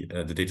typically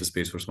the data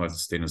space for smart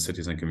sustainable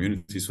cities and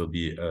communities will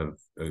be a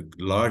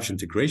large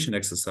integration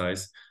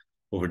exercise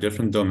over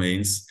different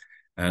domains.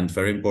 And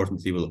very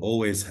importantly, will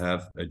always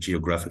have a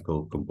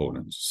geographical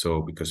component.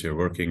 So because you're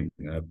working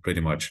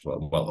pretty much,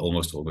 well,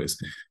 almost always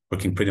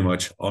working pretty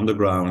much on the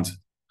ground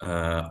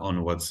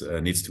on what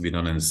needs to be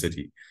done in the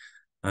city.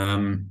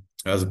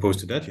 As opposed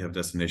to that, you have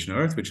Destination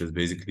Earth, which is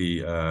basically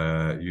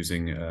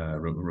using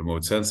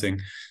remote sensing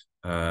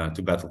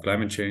to battle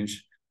climate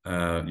change.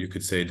 You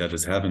could say that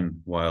is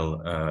heaven, while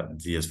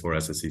DS4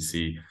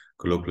 SSCC,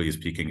 colloquially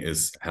speaking,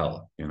 is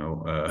hell. You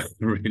know,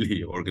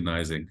 really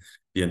organizing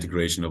the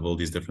integration of all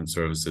these different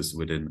services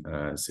within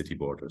city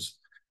borders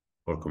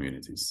or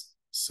communities.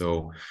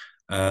 So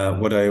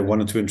what I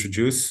wanted to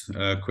introduce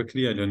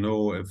quickly, I don't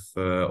know if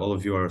all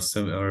of you are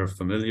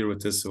familiar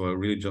with this, so I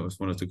really just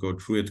wanted to go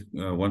through it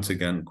once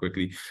again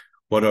quickly.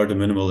 What are the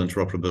minimal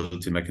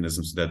interoperability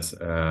mechanisms that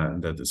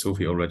that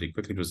Sophie already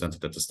quickly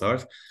presented at the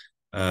start?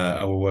 I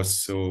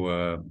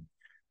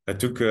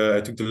took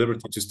the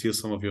liberty to steal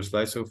some of your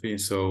slides, Sophie.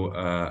 So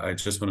I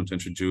just wanted to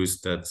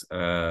introduce that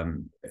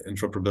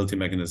interoperability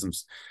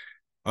mechanisms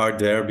are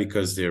there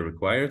because they're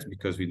required,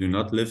 because we do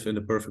not live in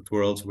a perfect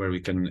world where we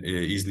can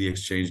easily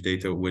exchange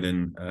data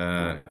within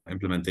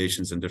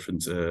implementations and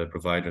different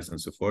providers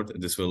and so forth.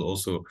 This will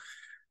also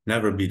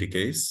never be the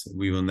case.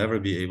 We will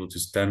never be able to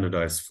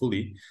standardize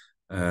fully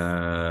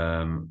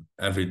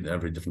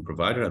every different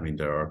provider. I mean,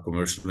 there are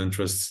commercial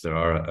interests, there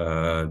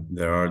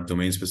are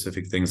domain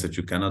specific things that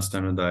you cannot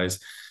standardize.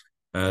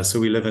 So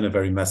we live in a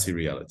very messy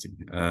reality.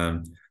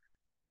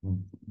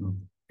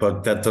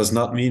 But that does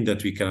not mean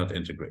that we cannot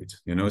integrate,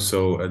 you know.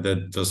 So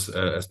that does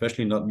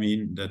especially not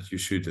mean that you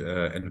should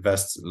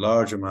invest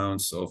large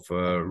amounts of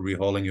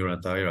rehauling your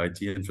entire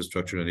IT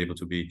infrastructure and able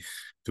to be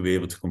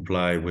able to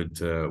comply with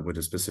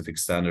a specific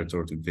standard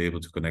or to be able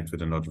to connect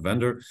with another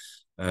vendor.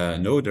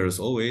 No, there is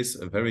always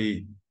a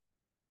very,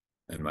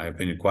 in my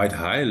opinion, quite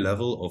high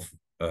level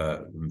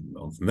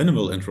of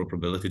minimal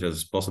interoperability that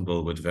is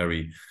possible with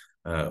very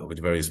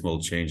small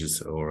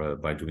changes or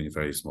by doing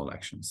very small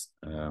actions.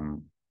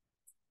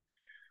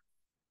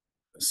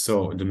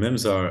 So the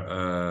MIMs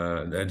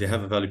they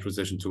have a value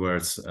proposition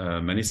towards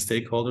many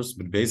stakeholders,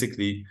 but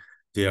basically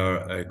they are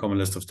a common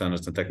list of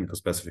standards and technical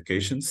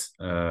specifications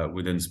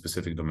within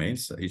specific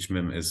domains. Each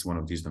MIM is one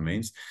of these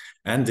domains,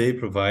 and they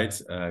provide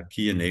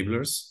key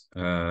enablers,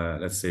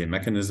 let's say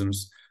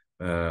mechanisms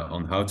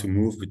on how to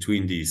move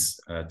between these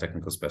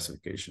technical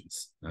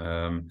specifications.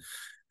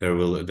 There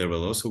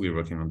will also, we're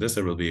working on this,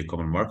 there will be a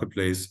common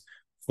marketplace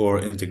for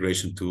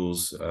integration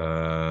tools,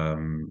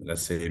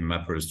 let's say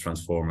mappers,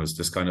 transformers,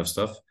 this kind of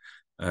stuff,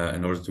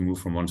 in order to move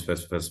from one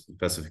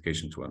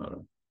specification to another.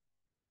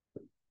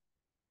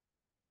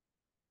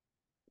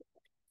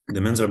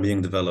 The MIMs are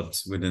being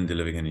developed within the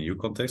Living in EU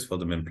context. For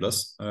the MIM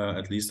Plus,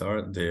 at least,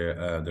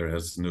 there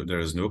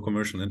is no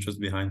commercial interest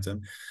behind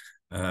them.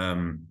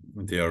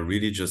 They are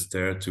really just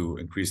there to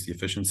increase the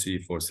efficiency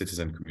for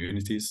citizen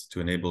communities, to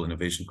enable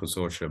innovation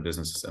consortia,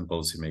 businesses, and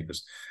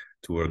policymakers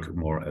to work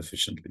more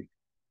efficiently.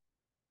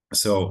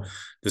 So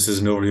this is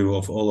an overview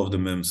of all of the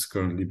MIMs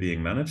currently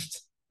being managed.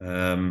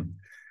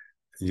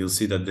 You'll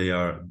see that they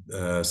are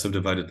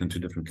subdivided into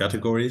different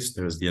categories.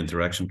 There's the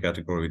interaction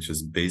category, which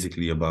is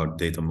basically about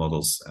data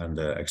models and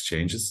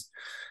exchanges.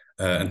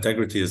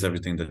 Integrity is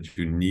everything that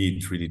you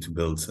need really to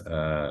build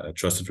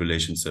trusted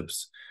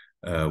relationships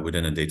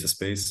within a data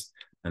space.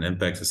 And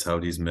impact is how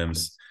these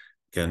MIMs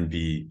can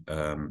be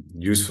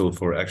useful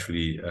for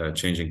actually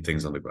changing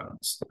things on the ground.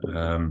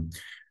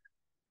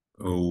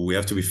 We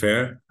have to be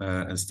fair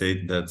and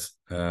state that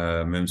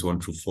MIMs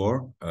 1 through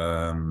 4,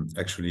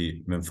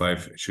 actually MIM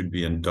 5 should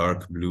be in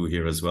dark blue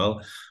here as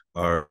well,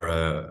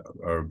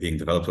 are being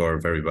developed or are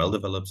very well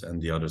developed,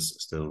 and the others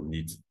still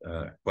need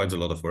quite a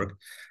lot of work.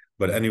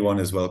 But anyone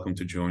is welcome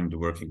to join the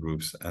working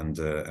groups and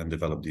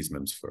develop these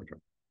MIMs further.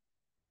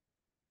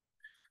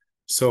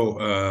 So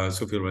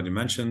Sophie already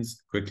mentioned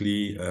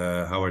quickly,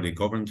 how are they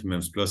governed?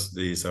 MIMs Plus,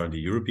 these are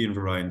the European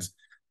variants.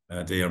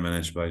 They are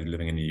managed by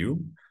Living in EU.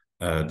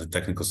 The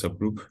technical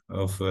subgroup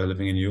of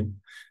Living in EU.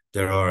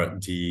 There are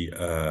the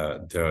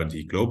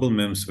global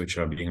MIMs, which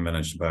are being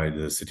managed by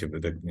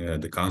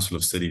the Council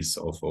of Cities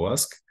of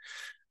OASC,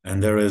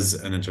 and there is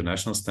an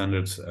international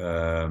standard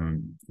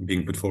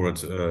being put forward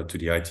to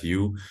the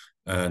ITU,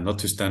 not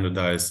to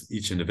standardize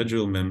each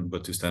individual MIM,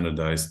 but to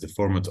standardize the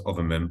format of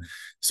a MIM,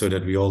 so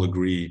that we all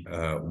agree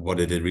what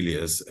it really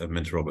is, a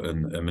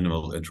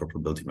minimal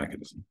interoperability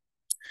mechanism.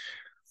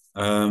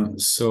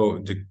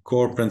 So the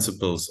core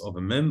principles of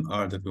a MIM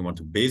are that we want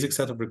a basic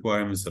set of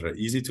requirements that are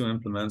easy to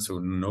implement, so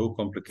no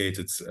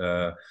complicated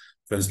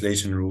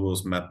translation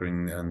rules,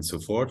 mapping, and so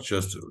forth,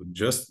 just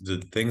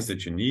the things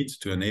that you need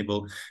to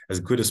enable as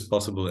good as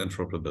possible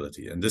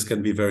interoperability. And this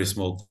can be very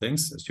small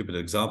things. A stupid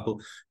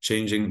example,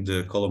 changing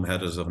the column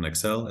headers of an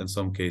Excel in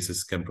some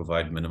cases can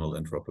provide minimal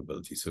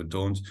interoperability. So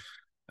don't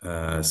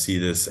see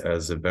this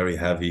as a very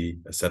heavy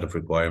set of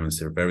requirements.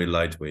 They're very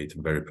lightweight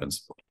and very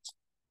principled.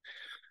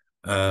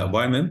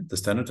 YMIM, the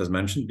standard as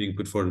mentioned, being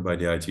put forward by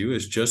the ITU,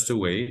 is just a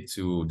way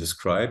to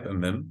describe a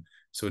MIM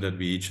so that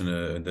we each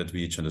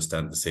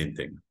understand the same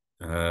thing.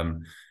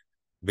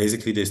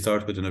 Basically, they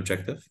start with an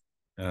objective.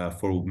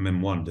 For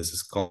MIM 1, this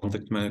is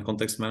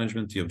context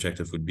management. The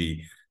objective would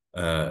be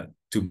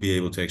to be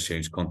able to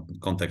exchange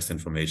context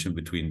information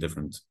between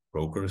different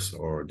brokers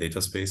or data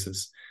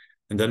spaces.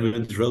 And then we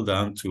drill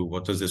down to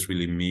what does this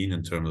really mean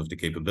in terms of the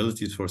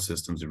capabilities for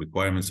systems, the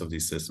requirements of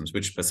these systems,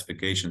 which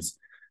specifications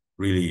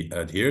really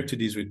adhere to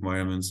these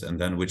requirements, and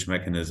then which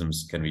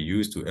mechanisms can we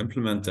use to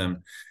implement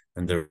them.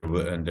 And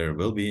there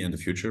will be in the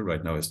future,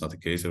 right now it's not the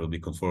case, there will be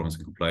conformance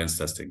and compliance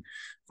testing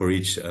for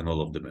each and all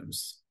of the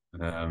MIMs.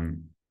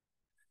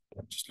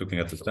 Just looking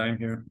at the time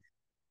here.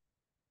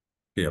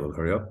 Yeah, we'll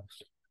hurry up.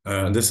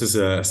 This is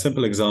a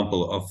simple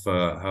example of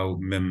how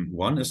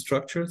MIM1 is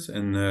structured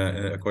and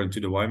according to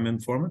the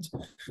YMIM format.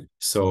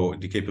 So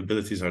the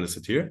capabilities are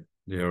listed here.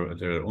 There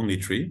are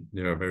only 3.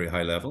 They are very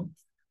high level.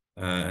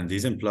 And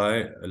these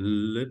imply a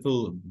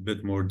little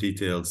bit more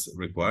detailed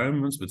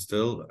requirements, but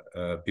still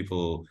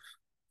people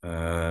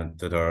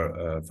that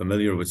are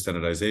familiar with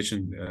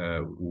standardization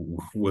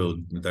will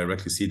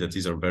directly see that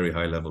these are very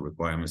high level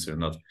requirements. They're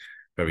not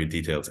very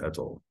detailed at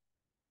all.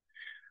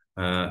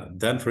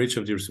 Then for each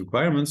of these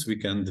requirements, we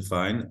can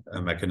define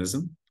a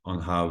mechanism on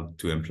how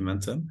to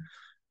implement them.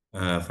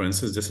 For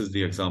instance, this is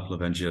the example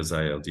of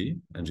NGS-ILD.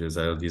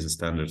 NGS-ILD is a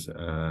standard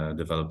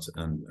developed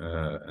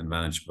and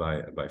managed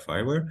by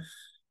Fireware.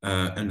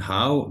 And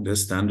how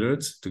this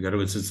standard, together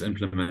with its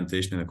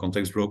implementation in a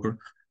context broker,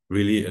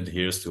 really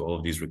adheres to all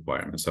of these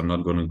requirements. I'm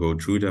not going to go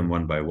through them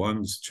one by one.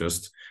 It's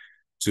just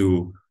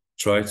to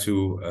try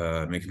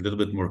to make it a little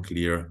bit more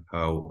clear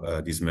how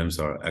these MIMs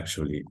are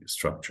actually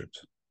structured.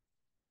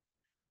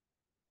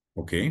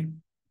 Okay.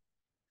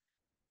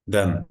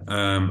 Then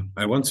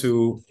I want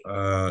to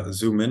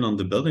zoom in on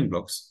the building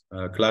blocks.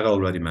 Clara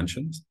already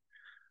mentioned.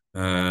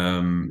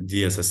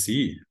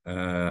 DSSC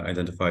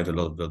identified a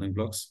lot of building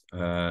blocks.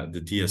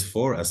 The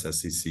DS4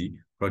 SSCC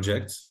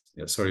project,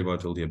 yeah, sorry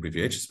about all the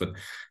abbreviations, but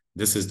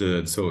this is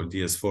so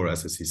DS4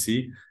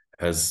 SSCC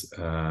has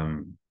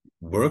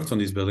worked on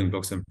these building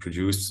blocks and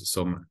produced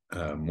some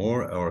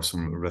more or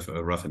some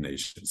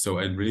raffination. So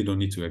I really don't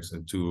need to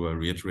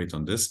reiterate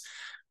on this.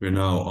 We're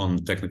now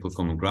on technical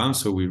common ground,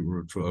 so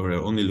we're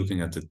only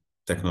looking at the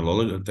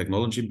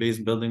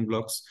technology-based building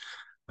blocks,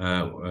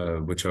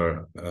 which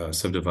are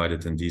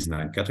subdivided in these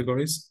 9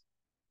 categories.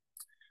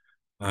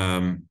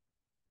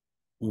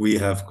 We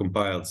have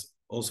compiled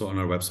also on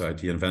our website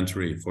the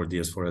inventory for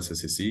DS4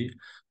 SSCC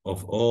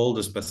of all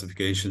the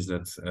specifications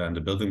that and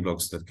the building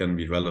blocks that can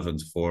be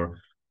relevant for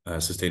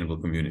sustainable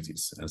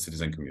communities and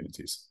citizen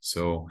communities.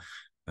 So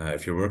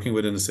if you're working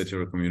within a city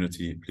or a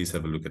community, please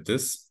have a look at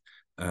this.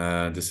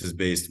 This is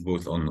based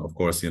both on, of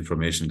course, the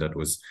information that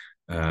was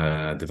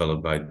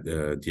developed by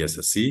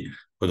DSSC,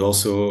 but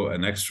also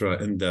an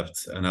extra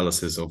in-depth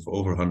analysis of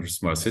over 100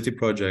 smart city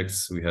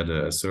projects. We had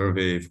a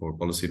survey for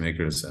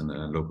policymakers and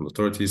local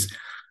authorities,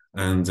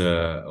 and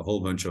a whole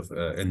bunch of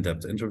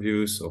in-depth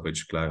interviews, of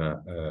which Clara,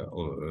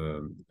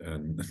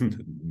 and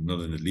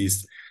not in the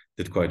least,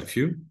 did quite a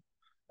few.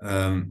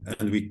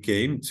 And we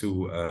came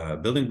to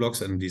building blocks,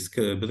 and these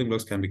building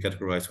blocks can be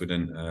categorized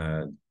within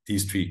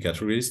these 3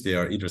 categories. They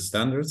are either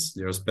standards,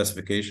 they are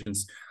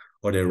specifications,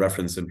 or they're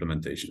reference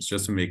implementations.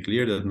 Just to make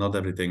clear that not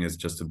everything is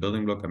just a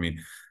building block. I mean,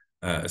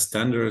 a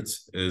standard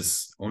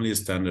is only a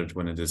standard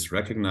when it is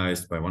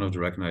recognized by one of the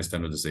recognized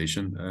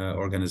standardization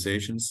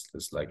organizations,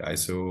 just like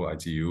ISO,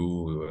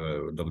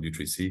 ITU,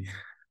 W3C,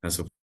 and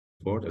so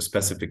forth. A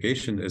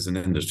specification is an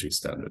industry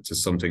standard.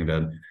 It's something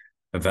that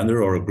a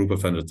vendor or a group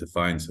of vendors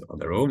defines on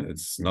their own.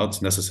 It's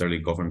not necessarily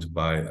governed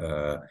by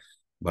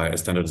a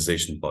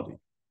standardization body.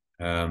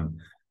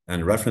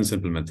 And reference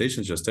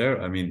implementation is just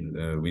there. I mean,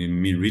 we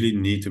really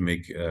need to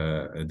make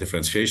a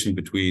differentiation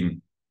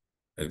between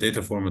a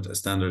data format, a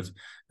standard,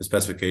 a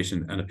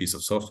specification, and a piece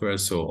of software.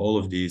 So all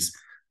of these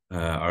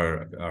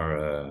are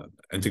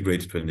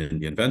integrated within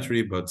the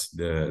inventory, but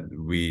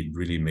we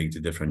really make the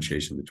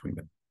differentiation between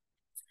them.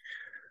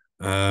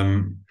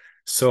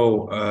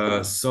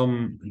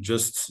 Some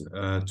just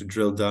to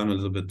drill down a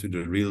little bit to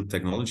the real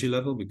technology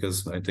level,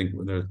 because I think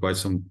there are quite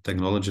some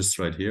technologists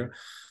right here.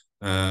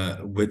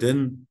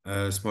 Within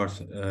smart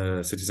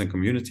cities and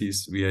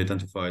communities, we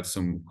identified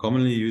some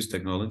commonly used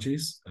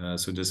technologies.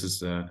 So this is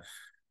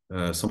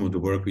some of the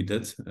work we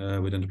did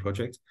within the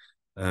project.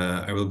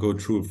 I will go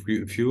through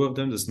a few of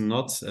them. There's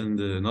not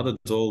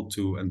at all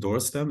to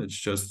endorse them. It's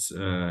just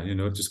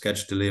to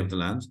sketch the lay of the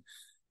land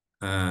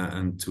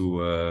and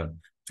to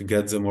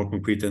get a more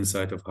concrete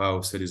insight of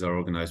how cities are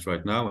organized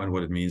right now and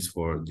what it means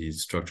for the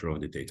structure of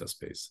the data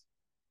space.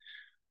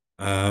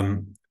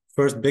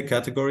 First big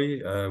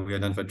category, we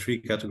identified 3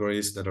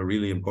 categories that are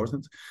really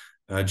important.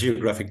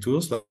 Geographic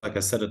tools, like I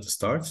said at the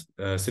start,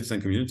 cities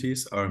and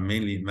communities are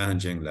mainly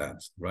managing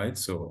land, right?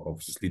 So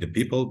obviously the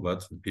people,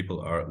 but the people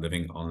are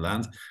living on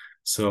land.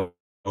 So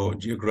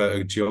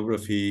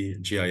geography,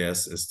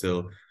 GIS is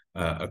still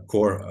a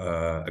core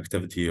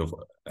activity of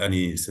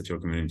any city or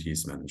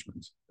community's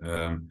management.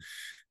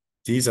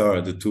 These are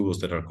the tools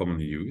that are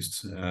commonly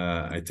used.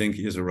 I think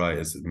ESRI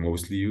is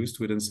mostly used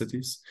within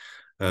cities,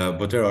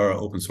 but there are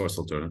open source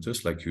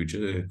alternatives like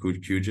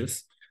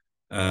QGIS.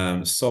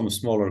 Some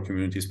smaller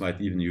communities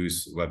might even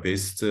use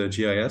web-based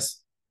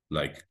GIS,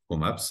 like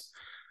Google Maps.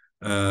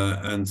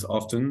 And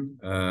often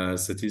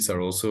cities are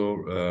also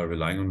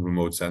relying on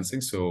remote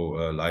sensing, so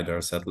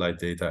LiDAR, satellite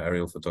data,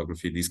 aerial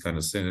photography, these kind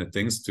of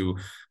things to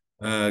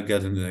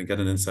get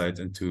an insight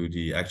into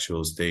the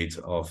actual state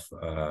of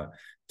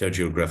their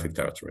geographic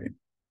territory.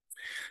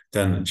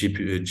 Then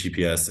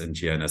GPS and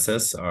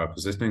GNSS are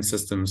positioning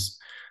systems.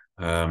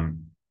 I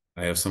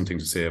have something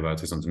to say about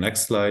this on the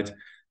next slide.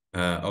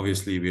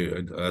 Obviously,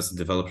 we as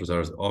developers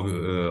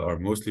are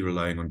mostly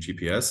relying on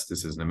GPS.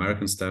 This is an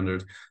American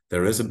standard.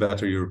 There is a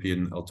better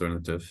European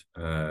alternative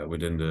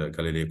within the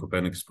Galileo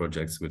Copernicus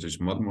projects, which is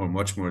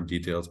much more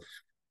detailed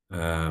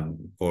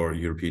for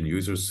European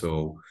users.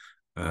 So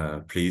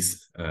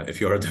please, if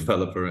you're a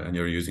developer and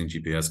you're using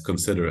GPS,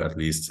 consider at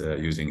least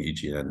using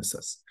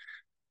EGNSS.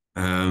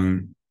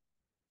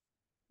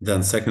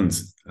 Then second,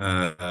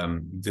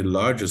 the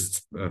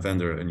largest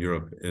vendor in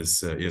Europe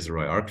is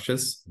ESRI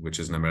ArcGIS, which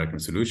is an American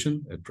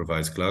solution. It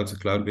provides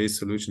cloud-based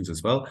solutions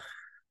as well.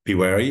 Be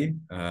wary,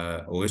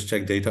 always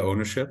check data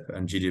ownership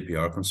and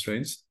GDPR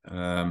constraints.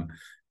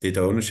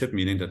 Data ownership,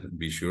 meaning that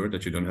be sure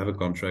that you don't have a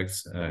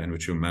contract in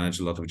which you manage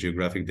a lot of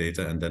geographic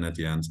data and then at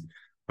the end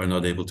are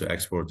not able to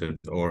export it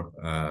or,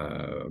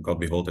 God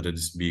behold, that it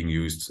is being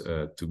used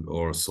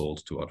or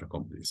sold to other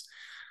companies.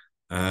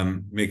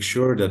 Make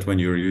sure that when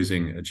you're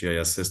using a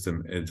GIS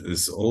system, it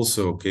is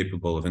also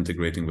capable of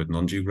integrating with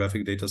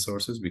non-geographic data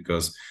sources,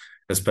 because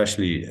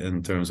especially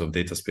in terms of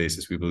data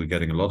spaces, we will be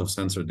getting a lot of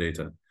sensor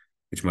data,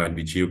 which might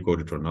be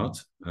geocoded or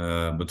not,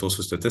 but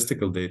also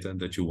statistical data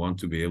that you want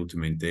to be able to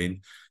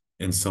maintain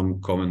in some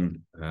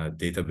common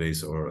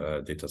database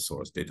or data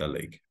source, data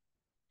lake.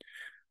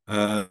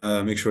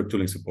 Make sure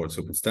tooling supports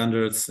open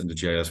standards. In the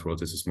GIS world,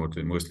 this is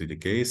mostly the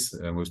case.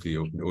 Mostly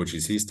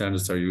OGC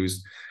standards are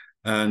used.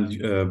 And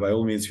by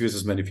all means, use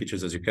as many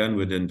features as you can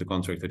within the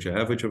contract that you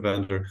have with your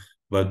vendor,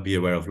 but be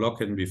aware of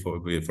lock-in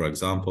before, for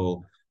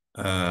example,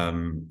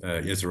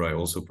 ESRI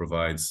also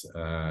provides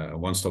a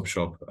one-stop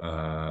shop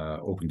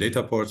open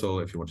data portal.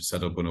 If you want to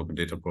set up an open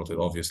data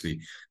portal, obviously,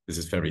 this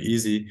is very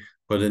easy,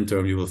 but in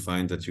turn, you will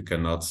find that you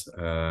cannot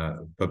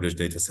publish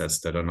data sets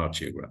that are not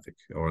geographic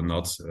or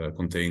not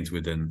contained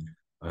within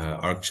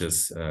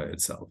ArcGIS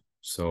itself.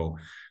 So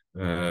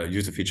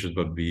use the features,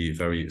 but be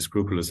very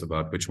scrupulous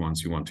about which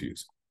ones you want to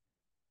use.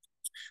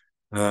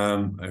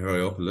 I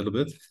hurry up a little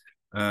bit.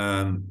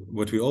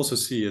 What we also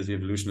see is the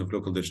evolution of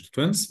local digital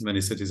twins.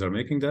 Many cities are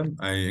making them.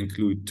 I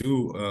include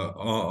two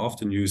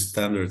often used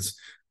standards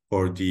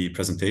for the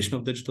presentation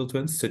of digital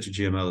twins.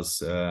 CityGML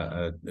is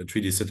a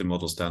 3D city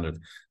model standard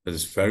that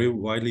is very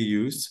widely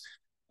used.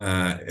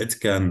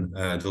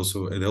 It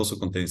also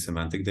contains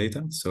semantic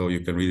data, so you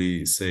can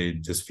really say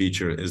this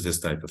feature is this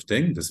type of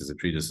thing. This is a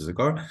tree. This is a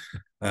car,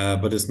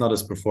 but it's not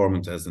as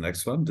performant as the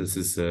next one. This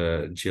is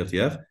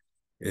GLTF.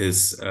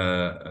 Is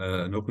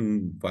an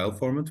open file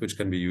format which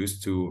can be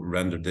used to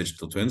render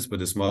digital twins,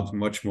 but is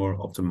much more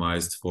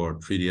optimized for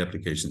 3D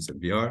applications in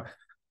VR.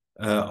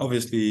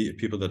 Obviously,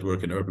 people that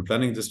work in urban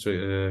planning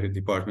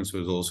departments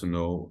will also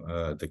know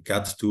the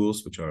CAD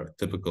tools, which are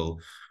typical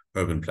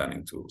urban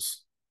planning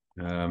tools.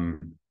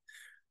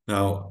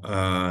 Now,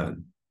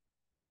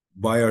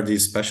 why are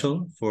these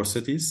special for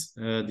cities,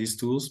 these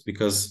tools?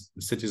 Because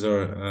cities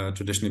are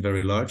traditionally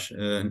very large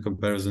in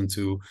comparison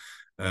to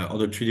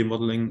other 3D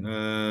modeling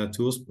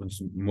tools.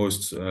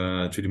 Most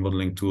 3D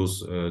modeling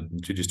tools,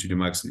 3D Studio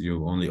Max,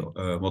 you only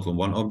model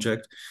one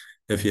object.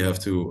 If you have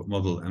to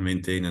model and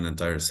maintain an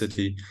entire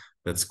city,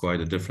 that's quite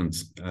a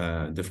difference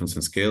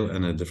in scale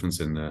and a difference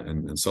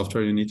in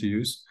software you need to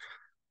use.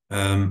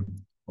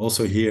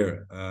 Also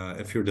here,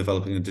 if you're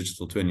developing a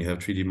digital twin, you have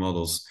 3D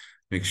models,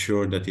 make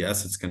sure that the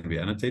assets can be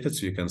annotated,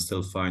 so you can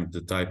still find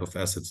the type of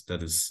assets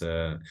that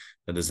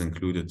is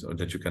included, or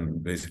that you can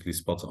basically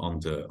spot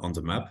on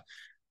the map.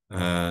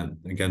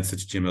 Again,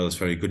 CityGML is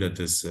very good at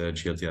this.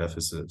 GLTF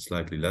is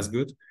slightly less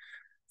good.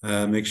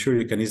 Make sure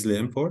you can easily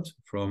import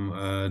from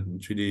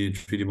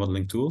 3D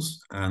modeling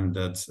tools, and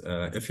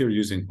that if you're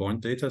using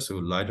point data, so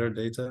LiDAR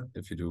data,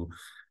 if you do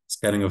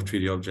scanning of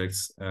 3D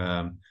objects,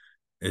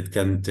 it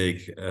can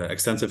take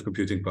extensive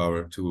computing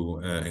power to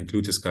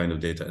include this kind of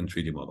data in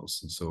 3D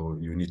models. So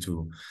you need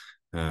to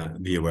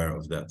be aware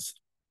of that.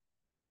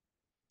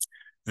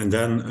 And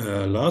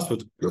then last,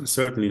 but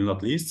certainly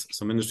not least,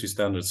 some industry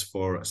standards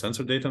for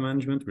sensor data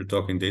management. We're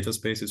talking data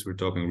spaces, we're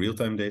talking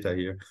real-time data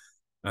here.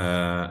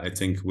 I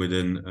think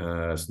within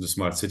the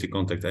Smart City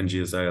context,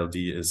 NGSILD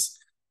is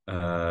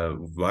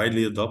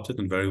widely adopted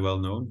and very well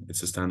known.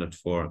 It's a standard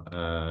for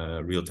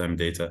real-time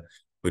data,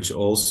 which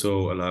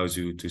also allows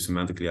you to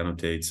semantically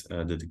annotate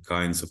the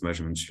kinds of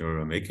measurements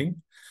you're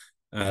making.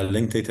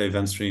 Linked data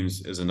event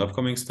streams is an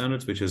upcoming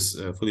standard, which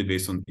is fully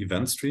based on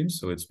event streams.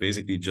 So it's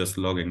basically just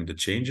logging the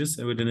changes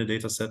within a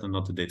data set and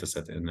not the data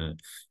set in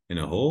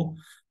a whole.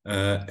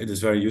 It is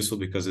very useful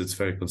because it's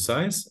very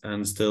concise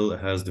and still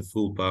has the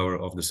full power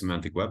of the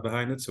semantic web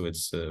behind it. So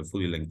it's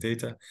fully linked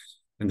data.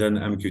 And then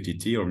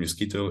MQTT or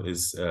Mosquito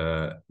is,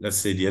 let's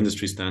say, the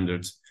industry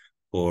standard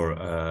for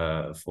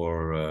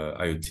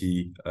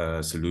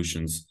IoT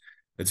solutions.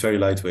 It's very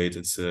lightweight.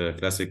 It's a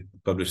classic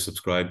publish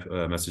subscribe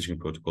messaging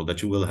protocol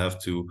that you will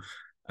have to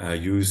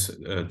use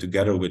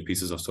together with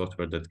pieces of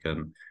software that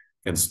can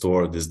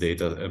store this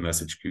data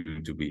message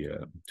queue to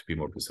be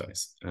more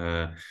precise.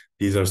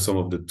 These are some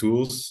of the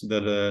tools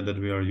that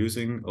we are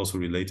using, also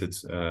related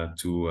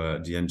to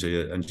the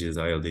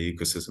NGS-ILD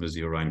ecosystem is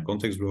the Orion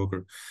Context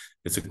Broker.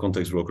 It's a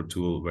context broker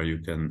tool where you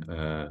can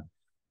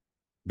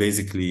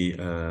basically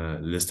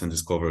list and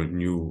discover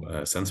new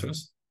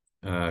sensors.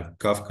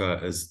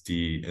 Kafka is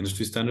the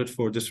industry standard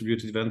for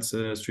distributed event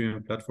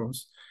streaming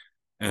platforms.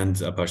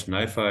 And Apache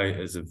NiFi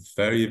is a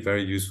very,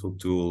 very useful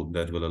tool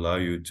that will allow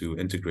you to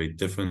integrate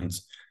different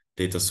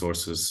data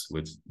sources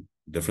with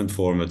different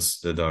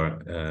formats that are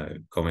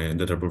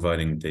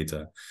providing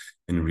data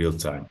in real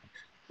time.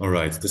 All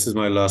right, this is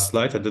my last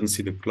slide. I didn't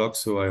see the clock,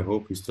 so I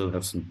hope we still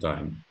have some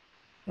time.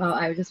 Well,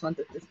 I just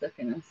wanted to step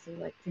in and say,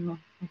 like, Timo,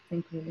 I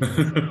think we need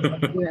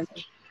to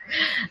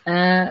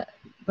say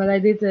but I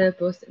did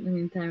post in the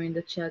meantime in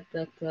the chat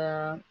that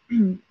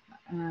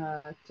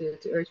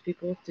to urge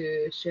people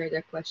to share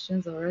their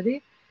questions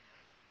already.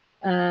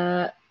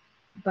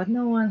 But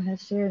no one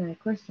has shared any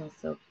questions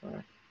so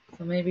far.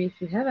 So maybe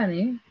if you have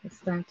any, it's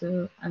time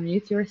to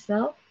unmute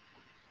yourself.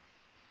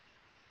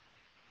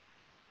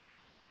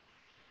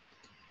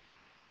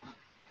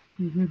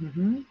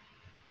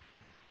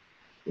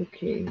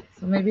 Okay,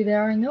 so maybe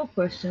there are no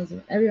questions.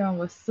 Everyone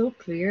was so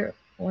clear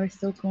or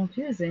so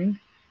confusing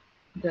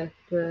that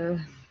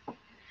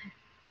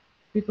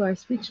people are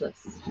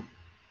speechless.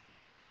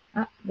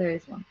 Ah, there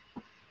is one.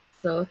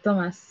 So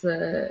Thomas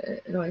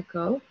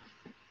Roykal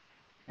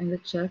in the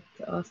chat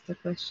asked a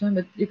question,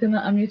 but you can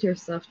unmute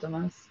yourself,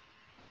 Thomas,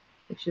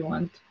 if you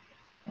want,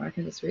 or I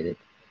can just read it.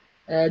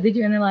 Did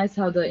you analyze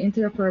how the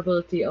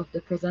interoperability of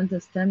the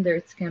presented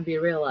standards can be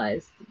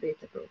realized,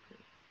 data broker?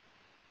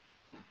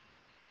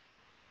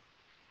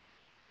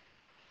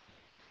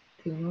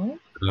 Timo?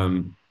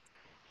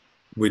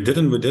 We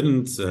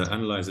didn't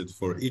analyze it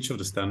for each of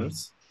the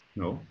standards.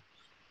 No,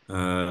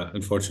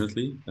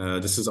 unfortunately,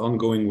 this is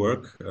ongoing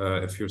work.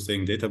 If you're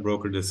saying data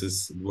broker, this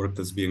is work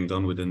that's being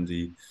done within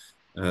the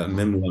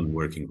MIM1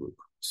 working group.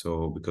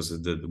 So because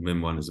the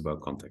MIM1 is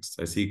about context.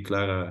 I see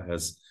Clara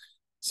has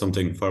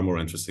something far more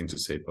interesting to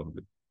say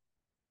probably.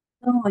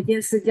 Oh,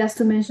 yes, just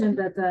to mention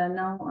that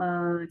now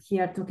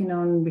here talking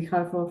on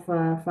behalf of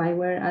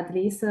FIWARE, at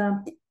least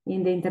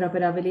in the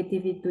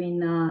interoperability between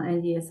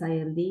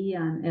NGS-ILD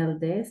and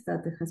LDES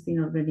that has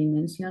been already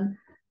mentioned,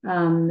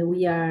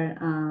 we are,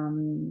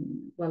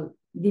 well,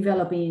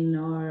 developing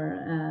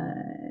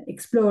or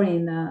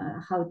exploring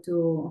how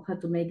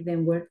to make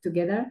them work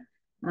together.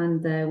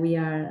 And we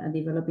are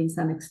developing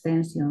some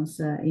extensions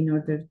in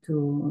order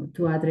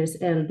to address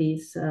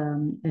LDs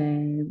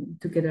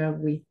together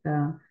with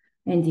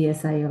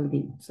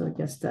NGS-ILD. So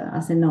just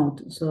as a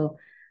note. So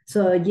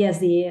yes,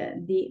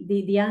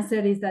 the answer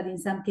is that in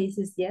some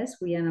cases, yes,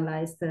 we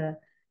analyzed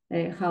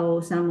how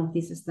some of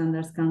these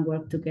standards can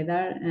work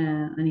together.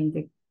 And in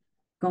the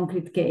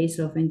concrete case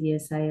of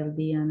NGS-ILD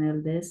and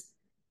LDES,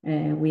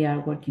 we are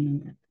working on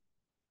that.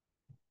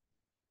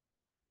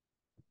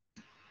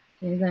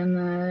 Okay,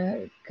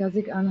 then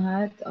Kazik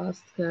Anhalt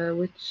asked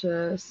which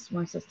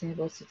Smart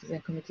Sustainable Citizen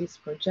Committees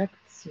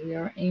projects we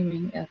are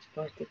aiming at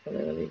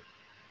particularly.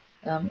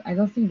 I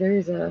don't think there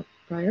is a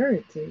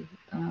priority,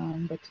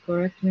 but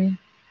correct me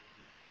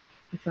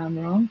if I'm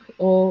wrong.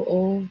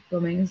 All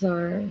domains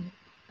are,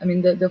 I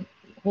mean, the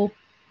whole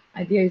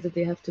idea is that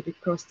they have to be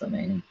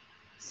cross-domain.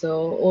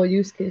 So all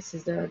use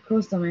cases that are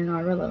cross-domain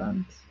are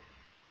relevant.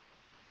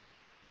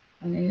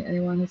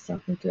 Anyone has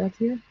something to add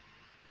here?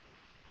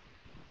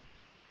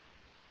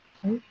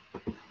 Okay.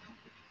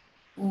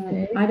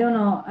 I don't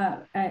know.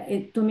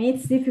 To me,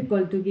 it's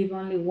difficult to give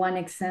only one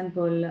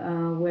example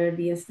where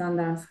the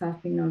standards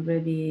have been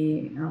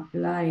already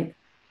applied.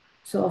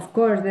 So, of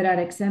course, there are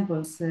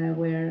examples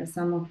where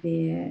some of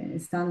the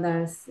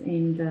standards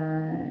in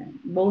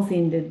both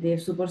in the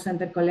support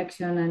center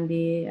collection and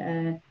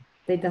the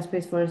data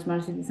space for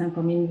smart cities and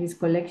communities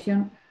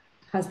collection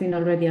has been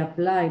already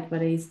applied,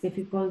 but it's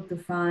difficult to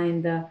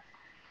find.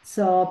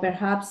 So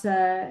perhaps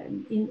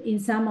in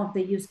some of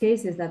the use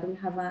cases that we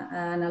have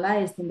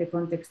analyzed in the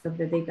context of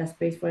the data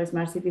space for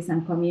smart cities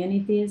and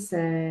communities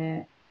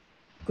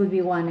could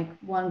be one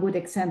good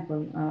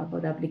example for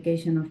the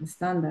application of the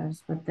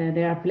standards, but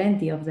there are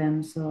plenty of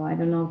them. So I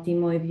don't know,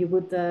 Timo, if you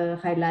would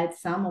highlight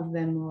some of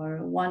them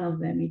or one of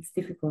them. It's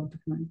difficult to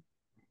find.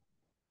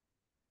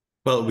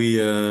 Well, we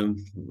are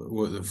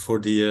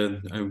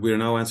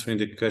now answering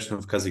the question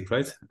of Kazik,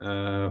 right?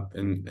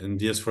 In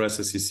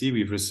DS4SSCC,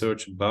 we've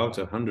researched about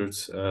 100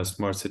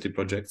 smart city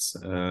projects.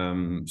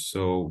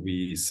 So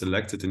we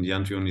selected, in the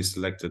end, we only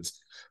selected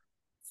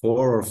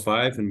 4 or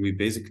 5, and we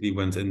basically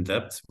went in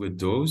depth with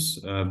those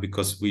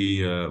because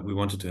we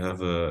wanted to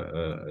have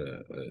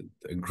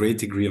a great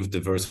degree of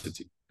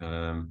diversity.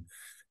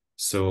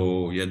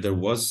 So yeah, there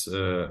was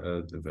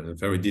a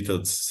very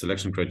detailed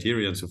selection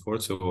criteria and so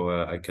forth. So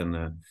I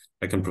can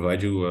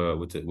provide you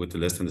with the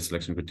list and the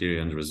selection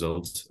criteria and the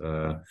results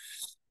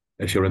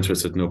if you're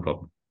interested. No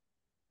problem.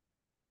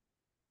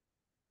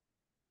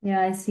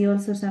 Yeah, I see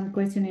also some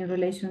question in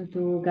relation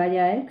to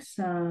Gaia X.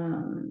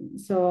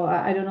 So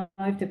I don't know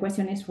if the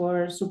question is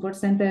for support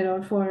center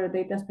or for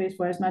data space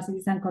for smart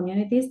cities and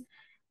communities.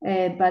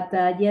 But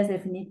yes,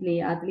 definitely,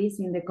 at least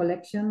in the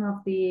collection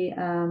of the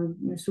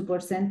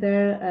support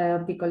center,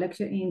 of the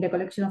collection in the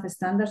collection of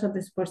standards of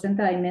the support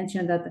center, I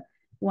mentioned that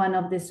one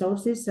of the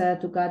sources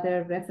to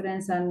gather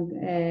reference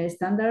and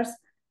standards,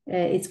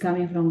 it's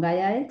coming from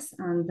Gaia X,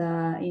 and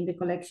in the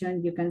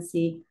collection you can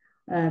see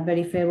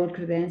verifiable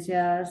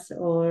credentials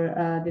or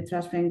the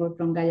trust framework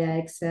from Gaia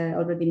X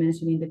already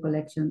mentioned in the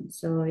collection.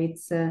 So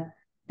it's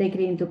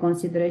taken into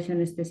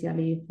consideration,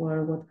 especially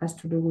for what has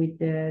to do with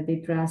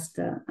the trust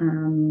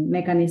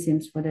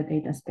mechanisms for the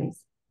data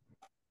space.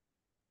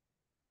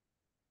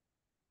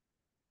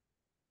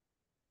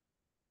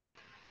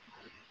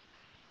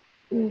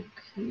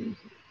 Okay.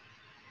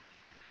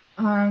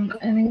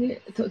 Any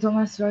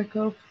Thomas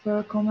Rakoff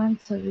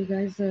comments? Have you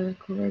guys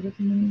covered it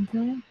in the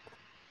meantime?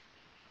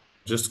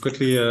 Just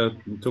quickly,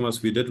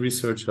 Thomas, we did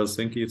research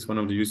Helsinki. It's one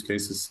of the use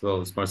cases,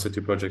 well, smart city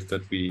projects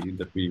that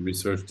we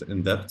researched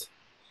in depth.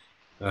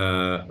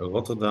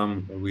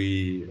 Rotterdam,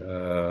 we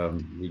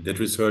did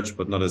research,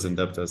 but not as in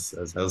depth as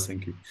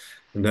Helsinki.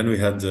 And then we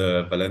had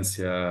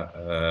Valencia,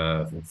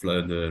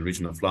 the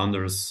region of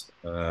Flanders,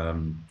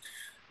 and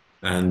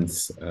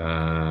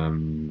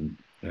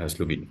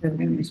Slovenia.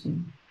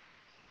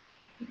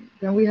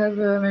 Then we have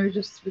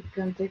maybe we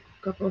can take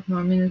a couple of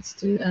more minutes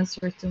to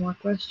answer 2 more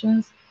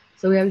questions.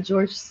 So we have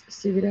George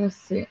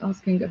Siviras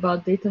asking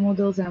about data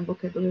models and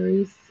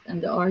vocabularies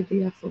and the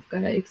RDF of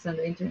Gaia X and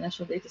the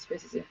International Data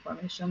Spaces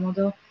Information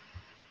Model,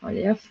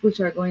 RDF, which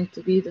are going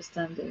to be the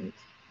standard.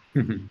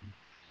 Okay,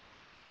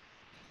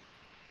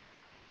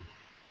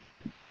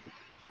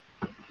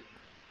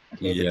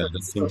 Yeah,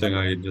 that's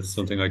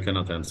something I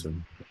cannot answer.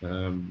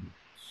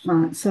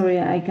 Sorry,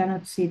 I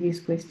cannot see this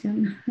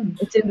question.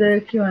 It's in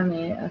the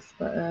Q&A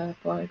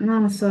part.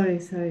 No, sorry.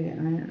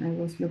 I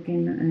was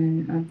looking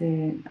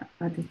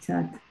at the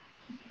chat.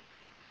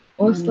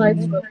 All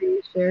slides will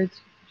be shared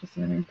just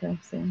in the meantime.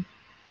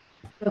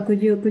 So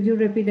could you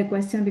repeat the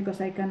question,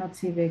 because I cannot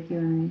see the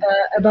Q&A?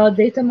 About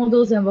data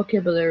models and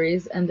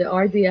vocabularies and the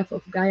RDF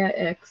of Gaia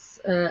X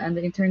and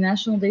the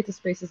International Data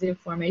Spaces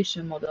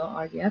Information Model,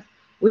 RDF,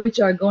 which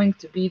are going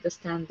to be the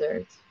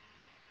standard.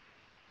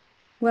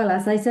 Well,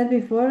 as I said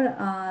before,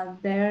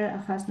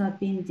 there has not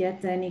been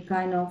yet any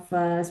kind of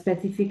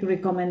specific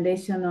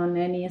recommendation on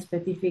any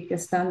specific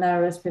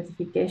standard or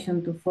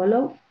specification to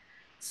follow.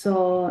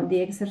 So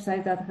the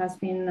exercise that has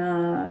been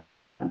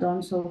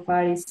done so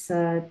far is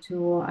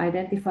to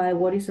identify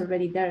what is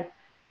already there.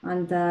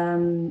 And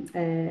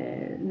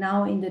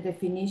now in the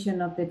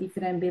definition of the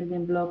different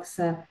building blocks,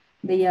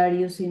 they are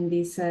using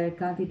these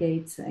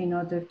candidates in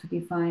order to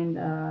define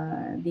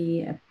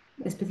the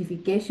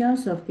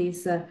specifications of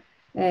these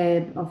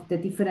of the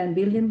different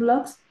building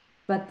blocks,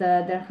 but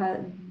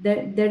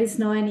there is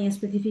no any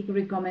specific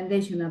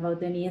recommendation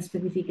about any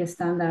specific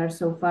standard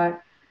so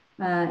far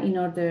in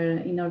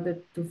order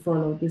to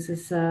follow. This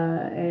is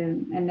a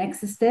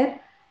next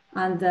step,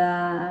 and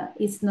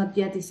it's not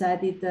yet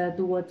decided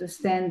to what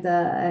extent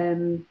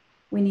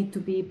we need to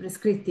be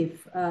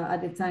prescriptive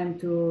at the time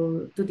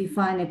to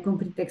define a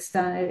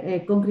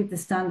concrete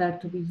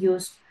standard to be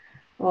used,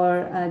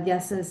 or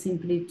just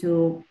simply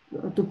to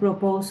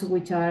propose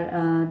which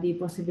are the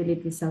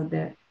possibilities out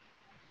there.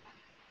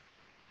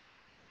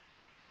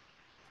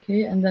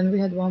 Okay, and then we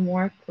had one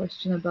more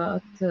question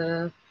about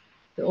the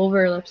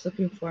overlaps of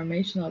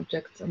information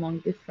objects among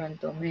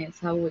different domains.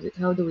 How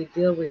do we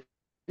deal with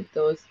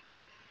those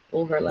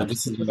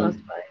overlaps?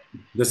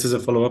 This is a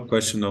follow-up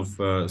question of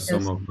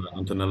some Yes. of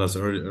Antonella's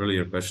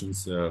earlier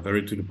questions.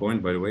 Very to the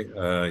point, by the way.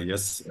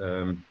 Yes.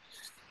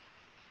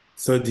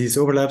 So these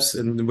overlaps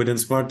within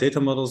smart data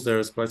models, there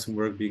is quite some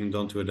work being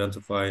done to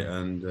identify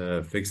and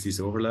fix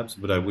these overlaps.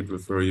 But I would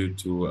refer you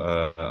to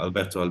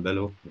Alberto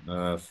Albello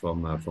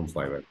from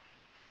FIWeb.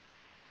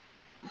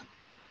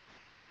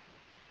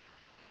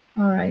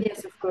 All right.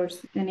 Yes, of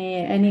course.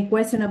 Any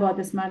question about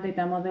the smart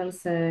data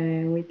models,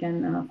 we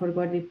can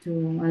forward it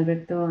to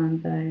Alberto,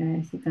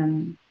 and he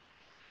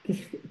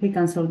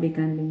can solve it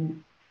kindly.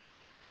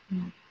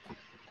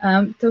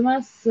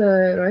 Thomas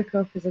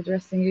Roykov is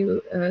addressing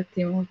you,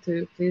 Timo,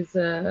 to please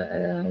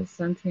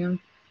send him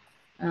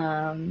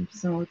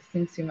some of the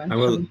things you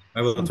mentioned.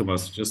 I will,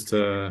 Thomas. Just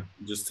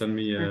send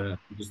me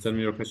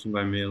your question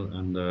by mail,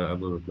 and I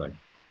will reply.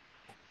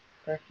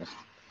 Perfect.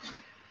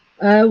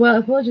 Well,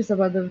 apologies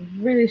about the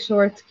really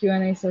short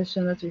Q&A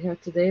session that we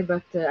had today,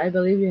 but I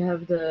believe you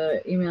have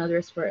the email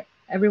address for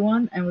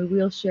everyone, and we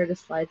will share the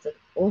slides that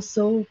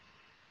also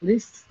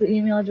lists the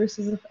email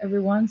addresses of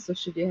everyone. So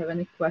should you have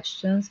any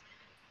questions,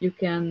 you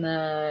can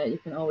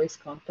always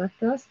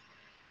contact us.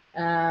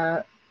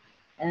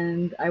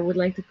 And I would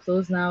like to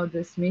close now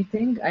this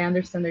meeting. I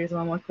understand there is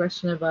one more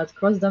question about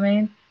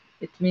cross-domain.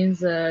 It means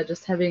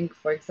just having,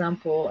 for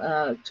example,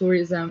 a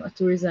tourism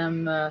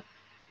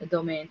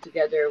domain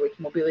together with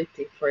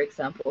mobility, for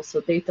example.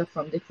 So data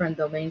from different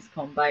domains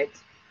combined.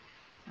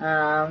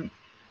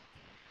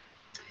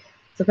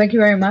 So So thank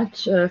you very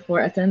much for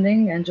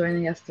attending and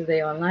joining us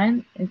today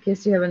online. In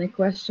case you have any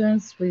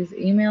questions, please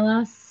email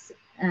us,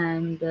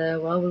 and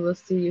well, we will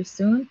see you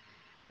soon.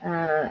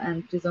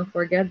 And please don't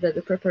forget that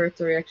the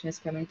preparatory action is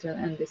coming to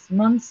an end this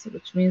month,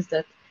 which means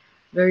that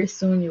very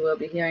soon you will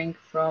be hearing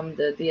from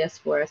the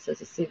DS4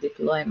 SSC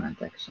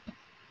deployment action.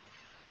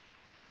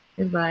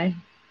 Goodbye.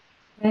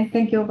 Okay,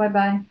 thank you.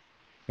 Bye-bye.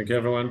 Thank you,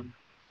 everyone.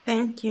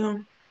 Thank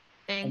you.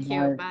 Thank Bye.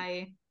 you.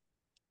 Bye.